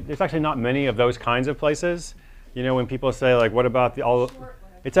actually not many of those kinds of places. You know, when people say like, what about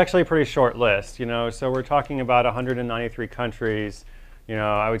it's actually a pretty short list. You know, so we're talking about 193 countries. You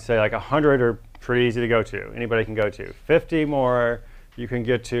know, I would say like 100 are pretty easy to go to. Anybody can go to. 50 more you can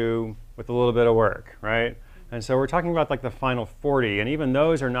get to with a little bit of work, right? And so we're talking about like the final 40, and even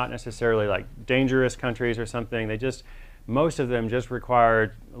those are not necessarily like dangerous countries or something. Most of them just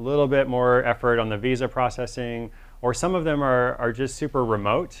require a little bit more effort on the visa processing, or some of them are just super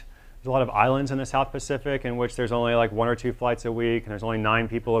remote. There's a lot of islands in the South Pacific in which there's only like 1 or 2 flights a week, and there's only 9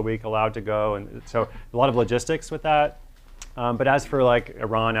 people a week allowed to go, and so a lot of logistics with that. But as for like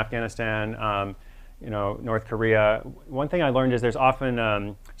Iran, Afghanistan, North Korea, one thing I learned is there's often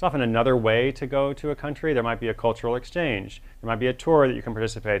another way to go to a country. There might be a cultural exchange. There might be a tour that you can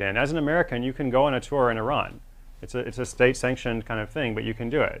participate in. As an American, you can go on a tour in Iran. It's a state-sanctioned kind of thing, but you can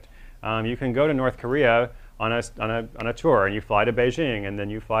do it. You can go to North Korea on a tour, and you fly to Beijing, and then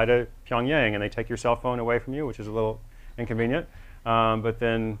you fly to Pyongyang, and they take your cell phone away from you, which is a little inconvenient. But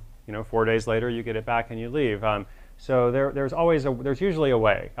then 4 days later, you get it back and you leave. So there's usually a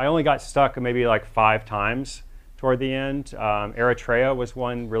way. I only got stuck maybe like 5 times toward the end. Eritrea was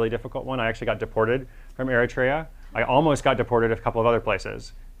one really difficult one. I actually got deported from Eritrea. I almost got deported a couple of other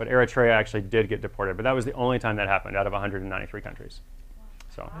places, but Eritrea actually did get deported. But that was the only time that happened out of 193 countries.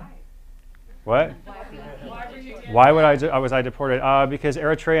 So, what? Why was I deported? Because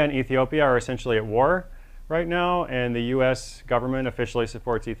Eritrea and Ethiopia are essentially at war right now, and the U.S. government officially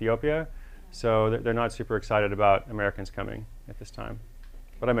supports Ethiopia. So they're not super excited about Americans coming at this time.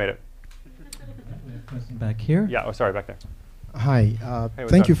 But I made it. Back here? Yeah, oh, sorry, back there. Hi, Hey,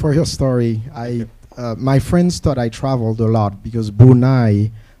 thank you for your story. My friends thought I traveled a lot because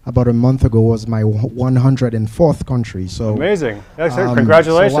Brunei, about a month ago, was my 104th country. So amazing. That's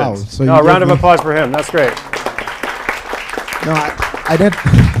congratulations. So wow. So no, a round of applause for him. That's great. No, I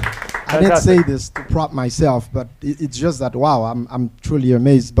didn't say this to prop myself, but it's just that, wow, I'm truly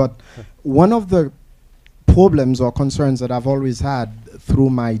amazed. But one of the problems or concerns that I've always had through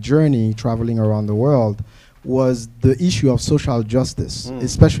my journey traveling around the world was the issue of social justice,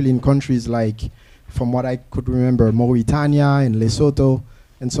 especially in countries like, from what I could remember, Mauritania and Lesotho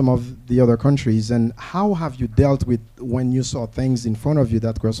and some of the other countries. And how have you dealt with when you saw things in front of you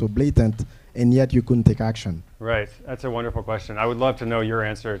that were so blatant and yet you couldn't take action? Right, that's a wonderful question. I would love to know your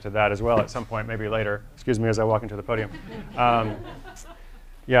answer to that as well at some point, maybe later. Excuse me as I walk into the podium.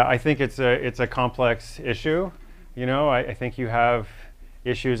 Yeah, I think it's a complex issue. I think you have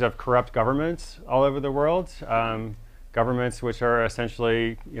issues of corrupt governments all over the world, governments which are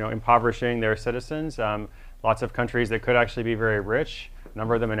essentially impoverishing their citizens. Lots of countries that could actually be very rich, a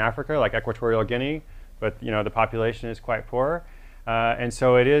number of them in Africa, like Equatorial Guinea, but the population is quite poor. And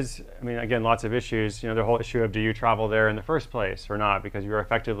so it is, again, lots of issues. The whole issue of do you travel there in the first place or not, because you're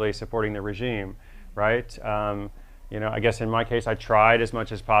effectively supporting the regime, right? I guess in my case, I tried as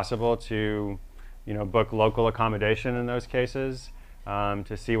much as possible to, book local accommodation in those cases,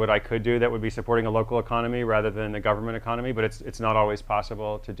 to see what I could do that would be supporting a local economy rather than the government economy, but it's not always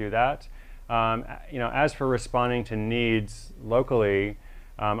possible to do that. As for responding to needs locally,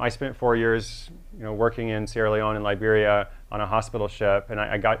 I spent 4 years, working in Sierra Leone and Liberia on a hospital ship, and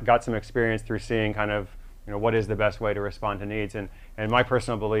I got some experience through seeing kind of, what is the best way to respond to needs. And my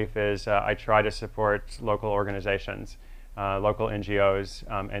personal belief is I try to support local organizations, local NGOs,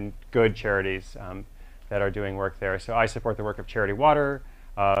 and good charities that are doing work there. So I support the work of Charity Water,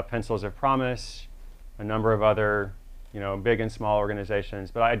 Pencils of Promise, a number of other, big and small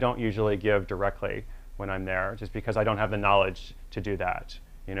organizations, but I don't usually give directly when I'm there, just because I don't have the knowledge to do that.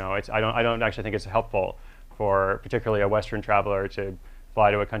 I don't actually think it's helpful for particularly a Western traveler to fly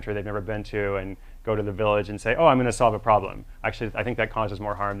to a country they've never been to and go to the village and say, oh, I'm going to solve a problem. Actually, I think that causes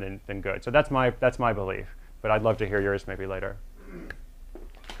more harm than good. So that's my belief, but I'd love to hear yours maybe later.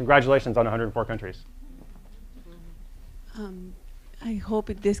 Congratulations on 104 countries. I hope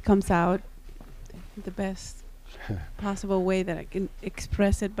this comes out the best possible way that I can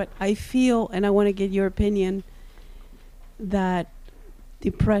express it, but I feel, and I want to get your opinion, that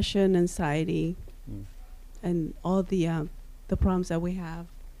depression, anxiety, and all the problems that we have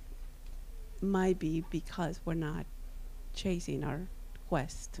might be because we're not chasing our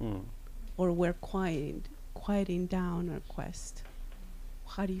quest, or we're quieting down our quest.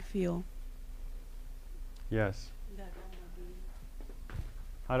 How do you feel? Yes.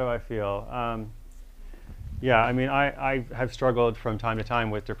 How do I feel? Yeah, I have struggled from time to time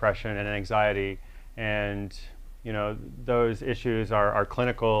with depression and anxiety, and those issues are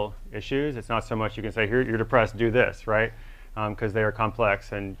clinical issues. It's not so much you can say, here, you're depressed, do this, right? Because they are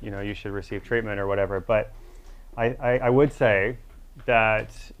complex and you should receive treatment or whatever. But I would say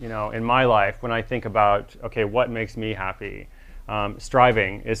that in my life, when I think about, okay, what makes me happy,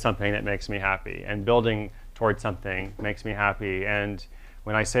 striving is something that makes me happy, and building towards something makes me happy. And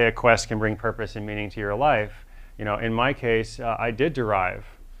when I say a quest can bring purpose and meaning to your life, in my case, I did derive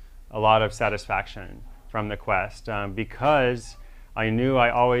a lot of satisfaction from the quest because I knew I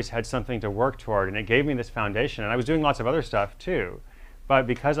always had something to work toward, and it gave me this foundation. And I was doing lots of other stuff too, but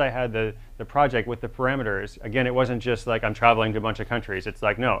because I had the project with the parameters, again, it wasn't just like I'm traveling to a bunch of countries. It's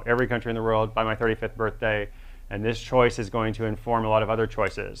like, no, every country in the world by my 35th birthday, and this choice is going to inform a lot of other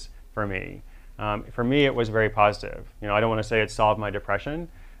choices for me. For me, it was very positive. You know, I don't want to say it solved my depression,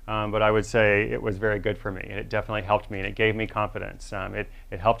 but I would say it was very good for me. It definitely helped me, and it gave me confidence.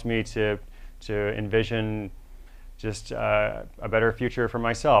 It helped me to envision just a better future for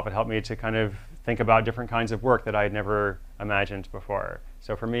myself. It helped me to kind of think about different kinds of work that I had never imagined before.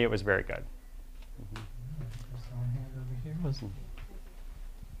 So for me, it was very good.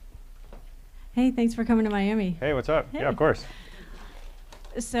 Hey, thanks for coming to Miami. Hey, what's up? Hey. Yeah, of course.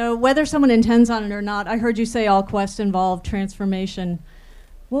 So whether someone intends on it or not, I heard you say all quests involve transformation.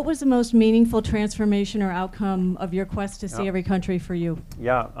 What was the most meaningful transformation or outcome of your quest to see every country for you?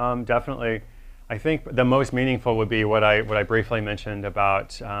 Yeah, definitely. I think the most meaningful would be what I briefly mentioned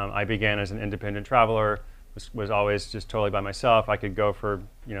about I began as an independent traveler, was always just totally by myself. I could go for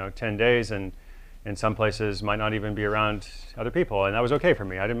 10 days and in some places might not even be around other people, and that was okay for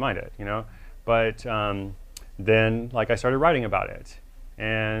me. I didn't mind it, But then I started writing about it,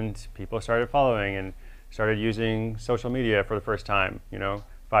 and people started following and started using social media for the first time,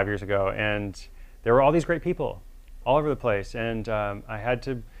 5 years ago, and there were all these great people all over the place, and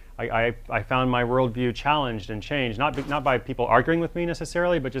I found my worldview challenged and changed, not by people arguing with me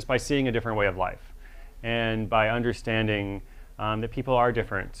necessarily, but just by seeing a different way of life, and by understanding that people are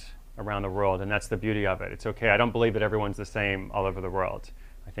different around the world, and that's the beauty of it. It's okay. I don't believe that everyone's the same all over the world.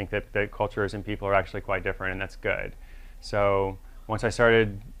 I think that cultures and people are actually quite different, and that's good. So once I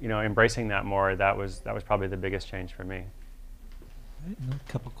started, embracing that more, that was probably the biggest change for me. Right,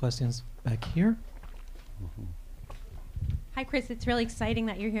 a couple questions back here. Hi, Chris. It's really exciting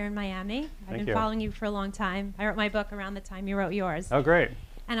that you're here in Miami. I've been following you for a long time. I wrote my book around the time you wrote yours. Oh, great.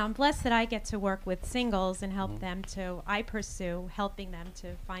 And I'm blessed that I get to work with singles and help them I pursue helping them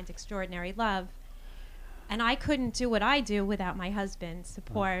to find extraordinary love. And I couldn't do what I do without my husband's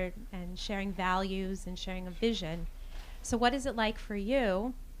support and sharing values and sharing a vision. So what is it like for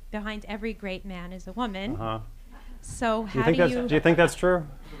you? Behind every great man is a woman. So how do you... Do you think that's true?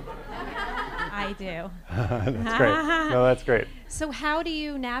 I do. That's great. No, that's great. So how do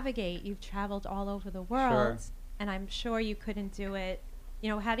you navigate? You've traveled all over the world, and I'm sure you couldn't do it.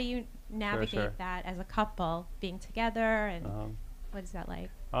 How do you navigate that as a couple, being together, and what is that like?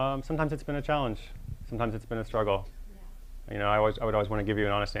 Sometimes it's been a challenge. Sometimes it's been a struggle. Yeah. I would always want to give you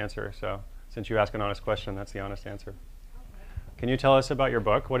an honest answer. So since you ask an honest question, that's the honest answer. Okay. Can you tell us about your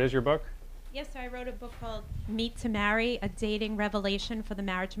book? What is your book? Yes, so I wrote a book called Meet to Marry, a dating revelation for the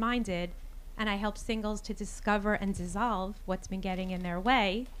marriage-minded. And I help singles to discover and dissolve what's been getting in their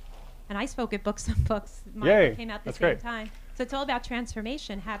way. And I spoke at Books and Books. Mine came out the same time. So it's all about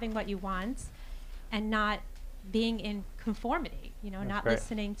transformation, having what you want and not being in conformity, not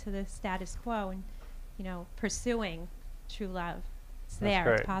listening to the status quo and, pursuing true love. It's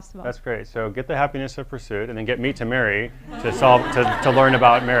there, it's possible. That's great. So get the happiness of pursuit and then get Meet to Marry to learn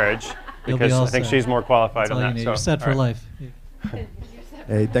about marriage, because I think she's more qualified on that. You're set for life.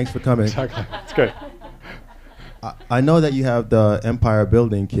 Hey, thanks for coming. It's good. I know that you have the Empire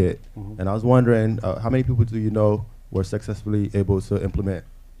Building Kit, and I was wondering how many people do you know were successfully able to implement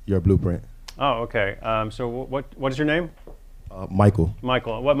your blueprint? Oh, okay. So what is your name? Michael.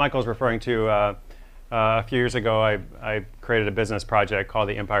 Michael. What Michael's referring to, a few years ago, I created a business project called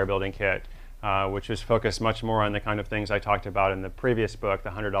the Empire Building Kit, which was focused much more on the kind of things I talked about in the previous book, The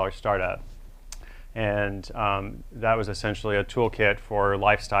 $100 Startup. And that was essentially a toolkit for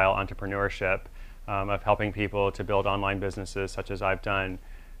lifestyle entrepreneurship, of helping people to build online businesses such as I've done,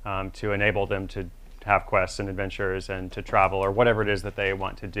 to enable them to have quests and adventures and to travel or whatever it is that they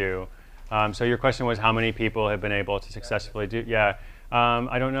want to do. So your question was how many people have been able to successfully do,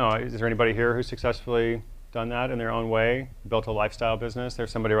 I don't know. Is there anybody here who's successfully done that in their own way, built a lifestyle business?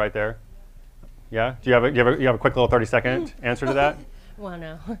 There's somebody right there. Yeah? Do you have a quick little 30-second answer to that? Well,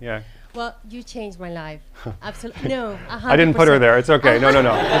 no. Yeah. Well, you changed my life. Absolutely. No, 100%. I didn't put her there. It's okay. No. It's all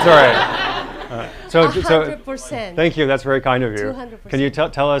right. So 100%. Thank you. That's very kind of you. 200%. Can you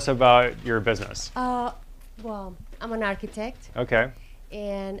tell us about your business? Well, I'm an architect. Okay.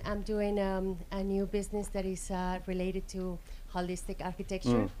 And I'm doing a new business that is related to holistic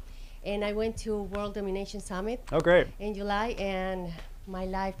architecture. And I went to World Domination Summit. Oh, great. In July, and my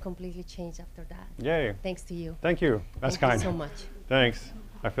life completely changed after that. Yay. Thanks to you. Thank you. That's kind. Thank you so much. Thanks.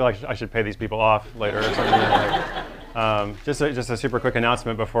 I feel like I should pay these people off later or something. Just a super quick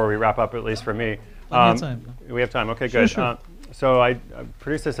announcement before we wrap up, at least for me. We have time. We have time. Okay, good. Sure. So I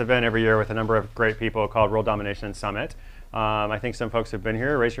produce this event every year with a number of great people called World Domination Summit. I think some folks have been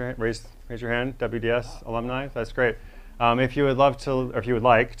here. Raise your hand. WDS alumni. That's great. If you would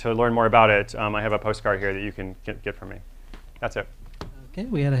like to learn more about it, I have a postcard here that you can get from me. That's it. Okay,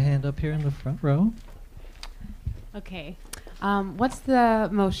 we had a hand up here in the front row. Okay. What's the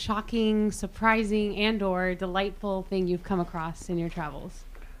most shocking, surprising, and/or delightful thing you've come across in your travels,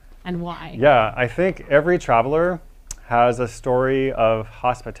 and why? Yeah, I think every traveler has a story of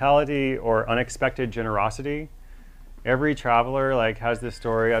hospitality or unexpected generosity. Every traveler has this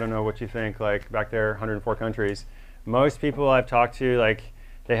story. I don't know what you think, back there, 104 countries. Most people I've talked to,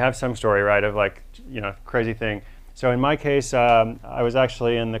 they have some story, right, of crazy thing. So in my case, I was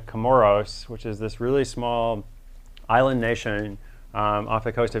actually in the Comoros, which is this really small island nation off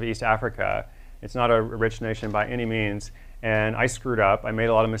the coast of East Africa. It's not a rich nation by any means. And I screwed up. I made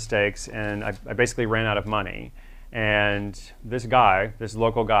a lot of mistakes, and I basically ran out of money. And this guy, this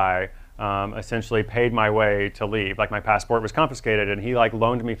local guy, essentially paid my way to leave. My passport was confiscated, and he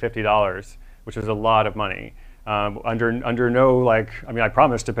loaned me $50, which was a lot of money. Under no I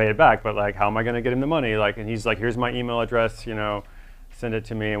promised to pay it back, but how am I going to get him the money? And he's here's my email address, send it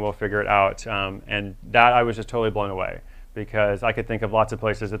to me and we'll figure it out. And that I was just totally blown away, because I could think of lots of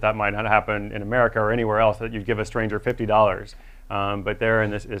places that might not happen in America or anywhere else, that you'd give a stranger $50. But there in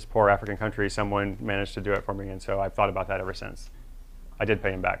this poor African country, someone managed to do it for me, and so I've thought about that ever since. I did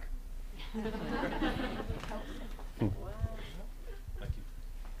pay him back.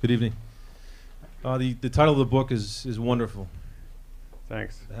 Good evening. The title of the book is wonderful.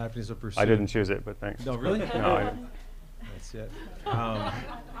 Thanks. The Happiness of Pursuit. I didn't choose it, but thanks. No, really? No, I didn't. That's it.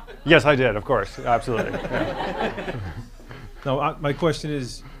 Yes, I did, of course. Absolutely. Yeah. No, my question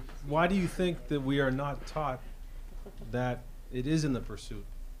is, why do you think that we are not taught that it is in the pursuit?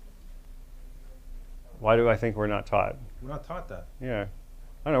 Why do I think we're not taught? We're not taught that. Yeah.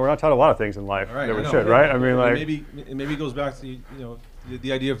 I don't know, we're not taught a lot of things in life Right, that we I know. should, right? I mean, maybe it goes back to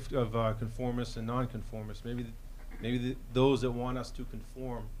the idea of conformists and non-conformists. Maybe those that want us to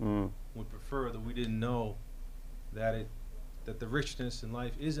conform would prefer that we didn't know that the richness in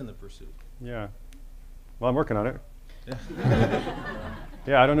life is in the pursuit. Yeah. Well, I'm working on it. Yeah.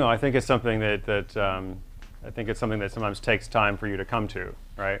 Yeah, I don't know. I think it's something that sometimes takes time for you to come to,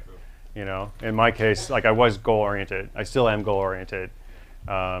 right? In my case, I was goal-oriented. I still am goal-oriented.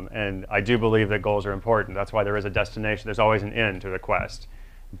 And I do believe that goals are important. That's why there is a destination. There's always an end to the quest.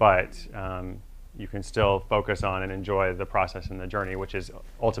 But you can still focus on and enjoy the process and the journey, which is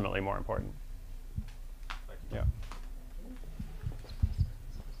ultimately more important. Yeah.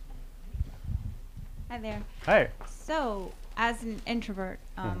 Hi there. Hey. So, as an introvert,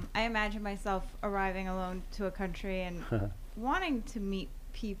 I imagine myself arriving alone to a country and wanting to meet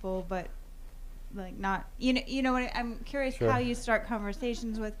people, but not, you know what I'm curious. Sure. How you start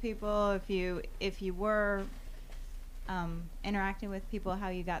conversations with people, if you were interacting with people, how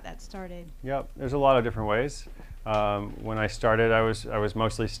you got that started. Yep, there's a lot of different ways. When I started, I was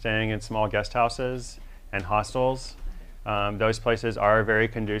mostly staying in small guest houses and hostels. Those places are very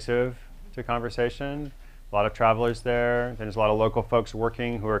conducive to conversation. A lot of travelers there. There's a lot of local folks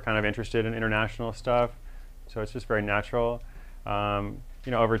working who are kind of interested in international stuff. So it's just very natural.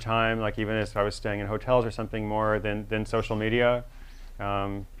 Over time, even if I was staying in hotels or something more than social media,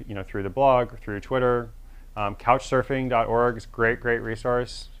 through the blog, through Twitter, couchsurfing.org is a great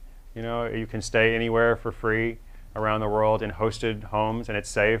resource. You can stay anywhere for free around the world in hosted homes, and it's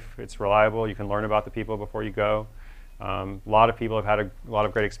safe, it's reliable. You can learn about the people before you go. A lot of people have had a lot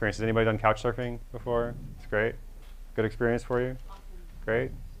of great experiences. Anybody done couchsurfing before? It's great. Good experience for you? Awesome.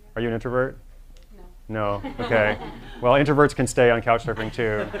 Great. Are you an introvert? No. Okay. Well, introverts can stay on couchsurfing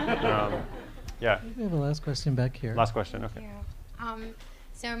too. Yeah. We have a last question back here. Last question. Okay.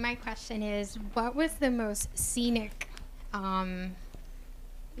 So my question is, what was the most scenic, the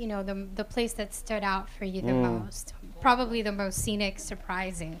place that stood out for you the most? Probably the most scenic,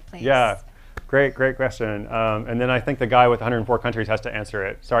 surprising place. Yeah. Great question. And then I think the guy with 104 countries has to answer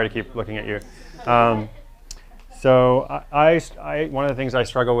it. Sorry to keep looking at you. So one of the things I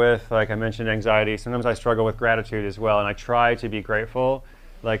struggle with, like I mentioned, anxiety. Sometimes I struggle with gratitude as well, and I try to be grateful,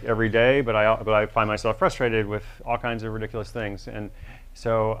 every day. But I find myself frustrated with all kinds of ridiculous things, and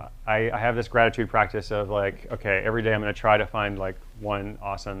so I have this gratitude practice of okay, every day I'm going to try to find one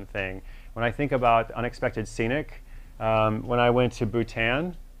awesome thing. When I think about unexpected scenic, when I went to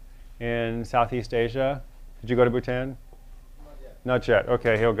Bhutan in Southeast Asia, did you go to Bhutan? Not yet.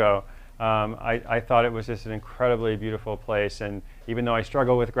 Okay, he'll go. I thought it was just an incredibly beautiful place, and even though I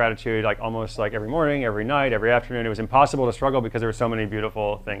struggle with gratitude almost every morning, every night, every afternoon, it was impossible to struggle because there were so many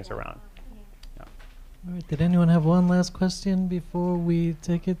beautiful things around. Yeah. All right, did anyone have one last question before we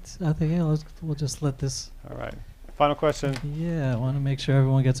take it? I think we'll just let this. All right. Final question. Yeah, I want to make sure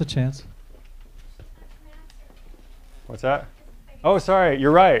everyone gets a chance. What's that? Oh, sorry.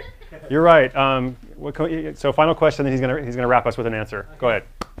 You're right. So final question, then he's gonna wrap us with an answer. Go ahead.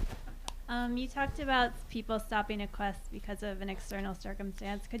 You talked about people stopping a quest because of an external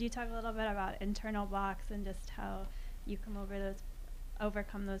circumstance. Could you talk a little bit about internal blocks and just how you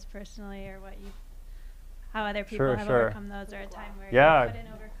overcome those personally, or how other people have overcome those, or a time where you couldn't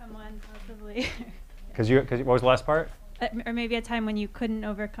overcome one, possibly? What was the last part? Or maybe a time when you couldn't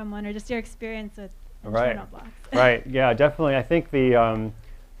overcome one, or just your experience with internal blocks. Right. Yeah. Definitely. I think the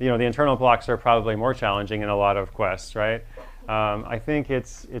internal blocks are probably more challenging in a lot of quests. Right. I think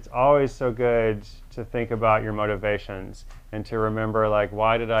it's always so good to think about your motivations and to remember, like,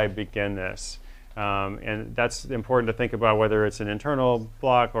 why did I begin this? And that's important to think about, whether it's an internal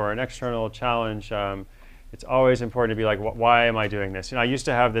block or an external challenge. It's always important to be like, why am I doing this? I used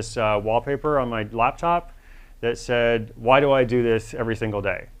to have this wallpaper on my laptop that said, why do I do this every single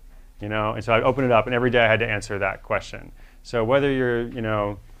day? And so I'd open it up, and every day I had to answer that question. So whether you're,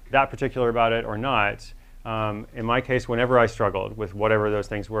 that particular about it or not, in my case, whenever I struggled with whatever those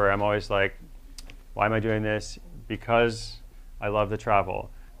things were, I'm always like, why am I doing this? Because I love the travel,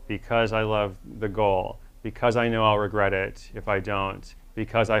 because I love the goal, because I know I'll regret it if I don't,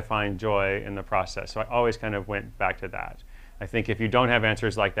 because I find joy in the process. So I always kind of went back to that. I think if you don't have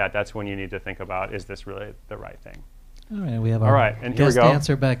answers like that, that's when you need to think about, is this really the right thing? All right, we have our and here we guest go.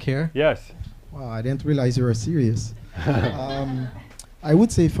 answer back here. Yes. Wow, I didn't realize you were serious. I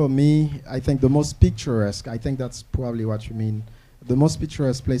would say for me, I think the most picturesque, I think that's probably what you mean, the most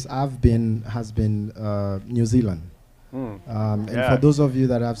picturesque place I've been has been New Zealand. And for those of you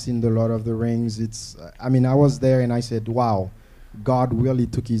that have seen The Lord of the Rings, I was there and I said, wow, God really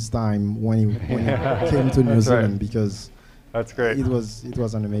took his time when he came to New Zealand, because that's great. It was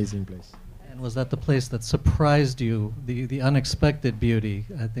an amazing place. And was that the place that surprised you? The unexpected beauty,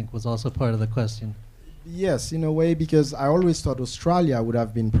 I think, was also part of the question. Yes, in a way, because I always thought Australia would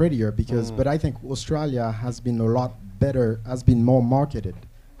have been prettier, but I think Australia has been a lot better, has been more marketed,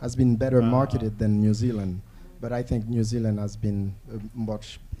 has been better marketed than New Zealand. But I think New Zealand has been a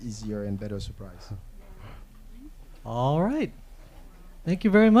much easier and better surprise. All right. Thank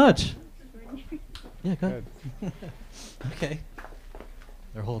you very much. Yeah, go ahead. Okay.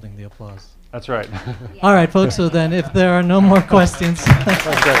 They're holding the applause. That's right. All right, folks, so then if there are no more questions. That's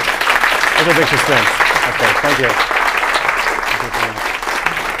great. That's a big suspense. Okay, thank you.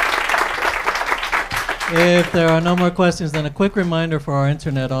 If there are no more questions, then a quick reminder for our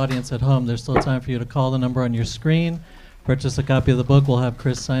internet audience at home. There's still time for you to call the number on your screen, purchase a copy of the book. We'll have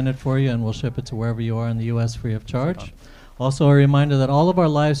Chris sign it for you, and we'll ship it to wherever you are in the U.S. free of charge. Also, a reminder that all of our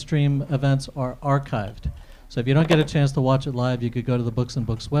live stream events are archived. So if you don't get a chance to watch it live, you could go to the Books and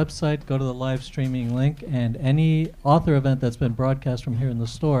Books website, go to the live streaming link, and any author event that's been broadcast from here in the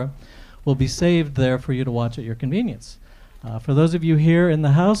store will be saved there for you to watch at your convenience. For those of you here in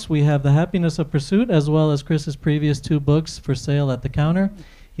the house, we have The Happiness of Pursuit, as well as Chris's previous 2 books for sale at the counter.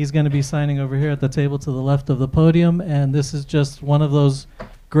 He's going to be signing over here at the table to the left of the podium, and this is just one of those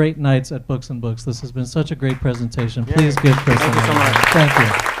great nights at Books and Books. This has been such a great presentation. Please give Chris a round. Thank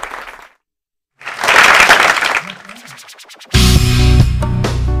you.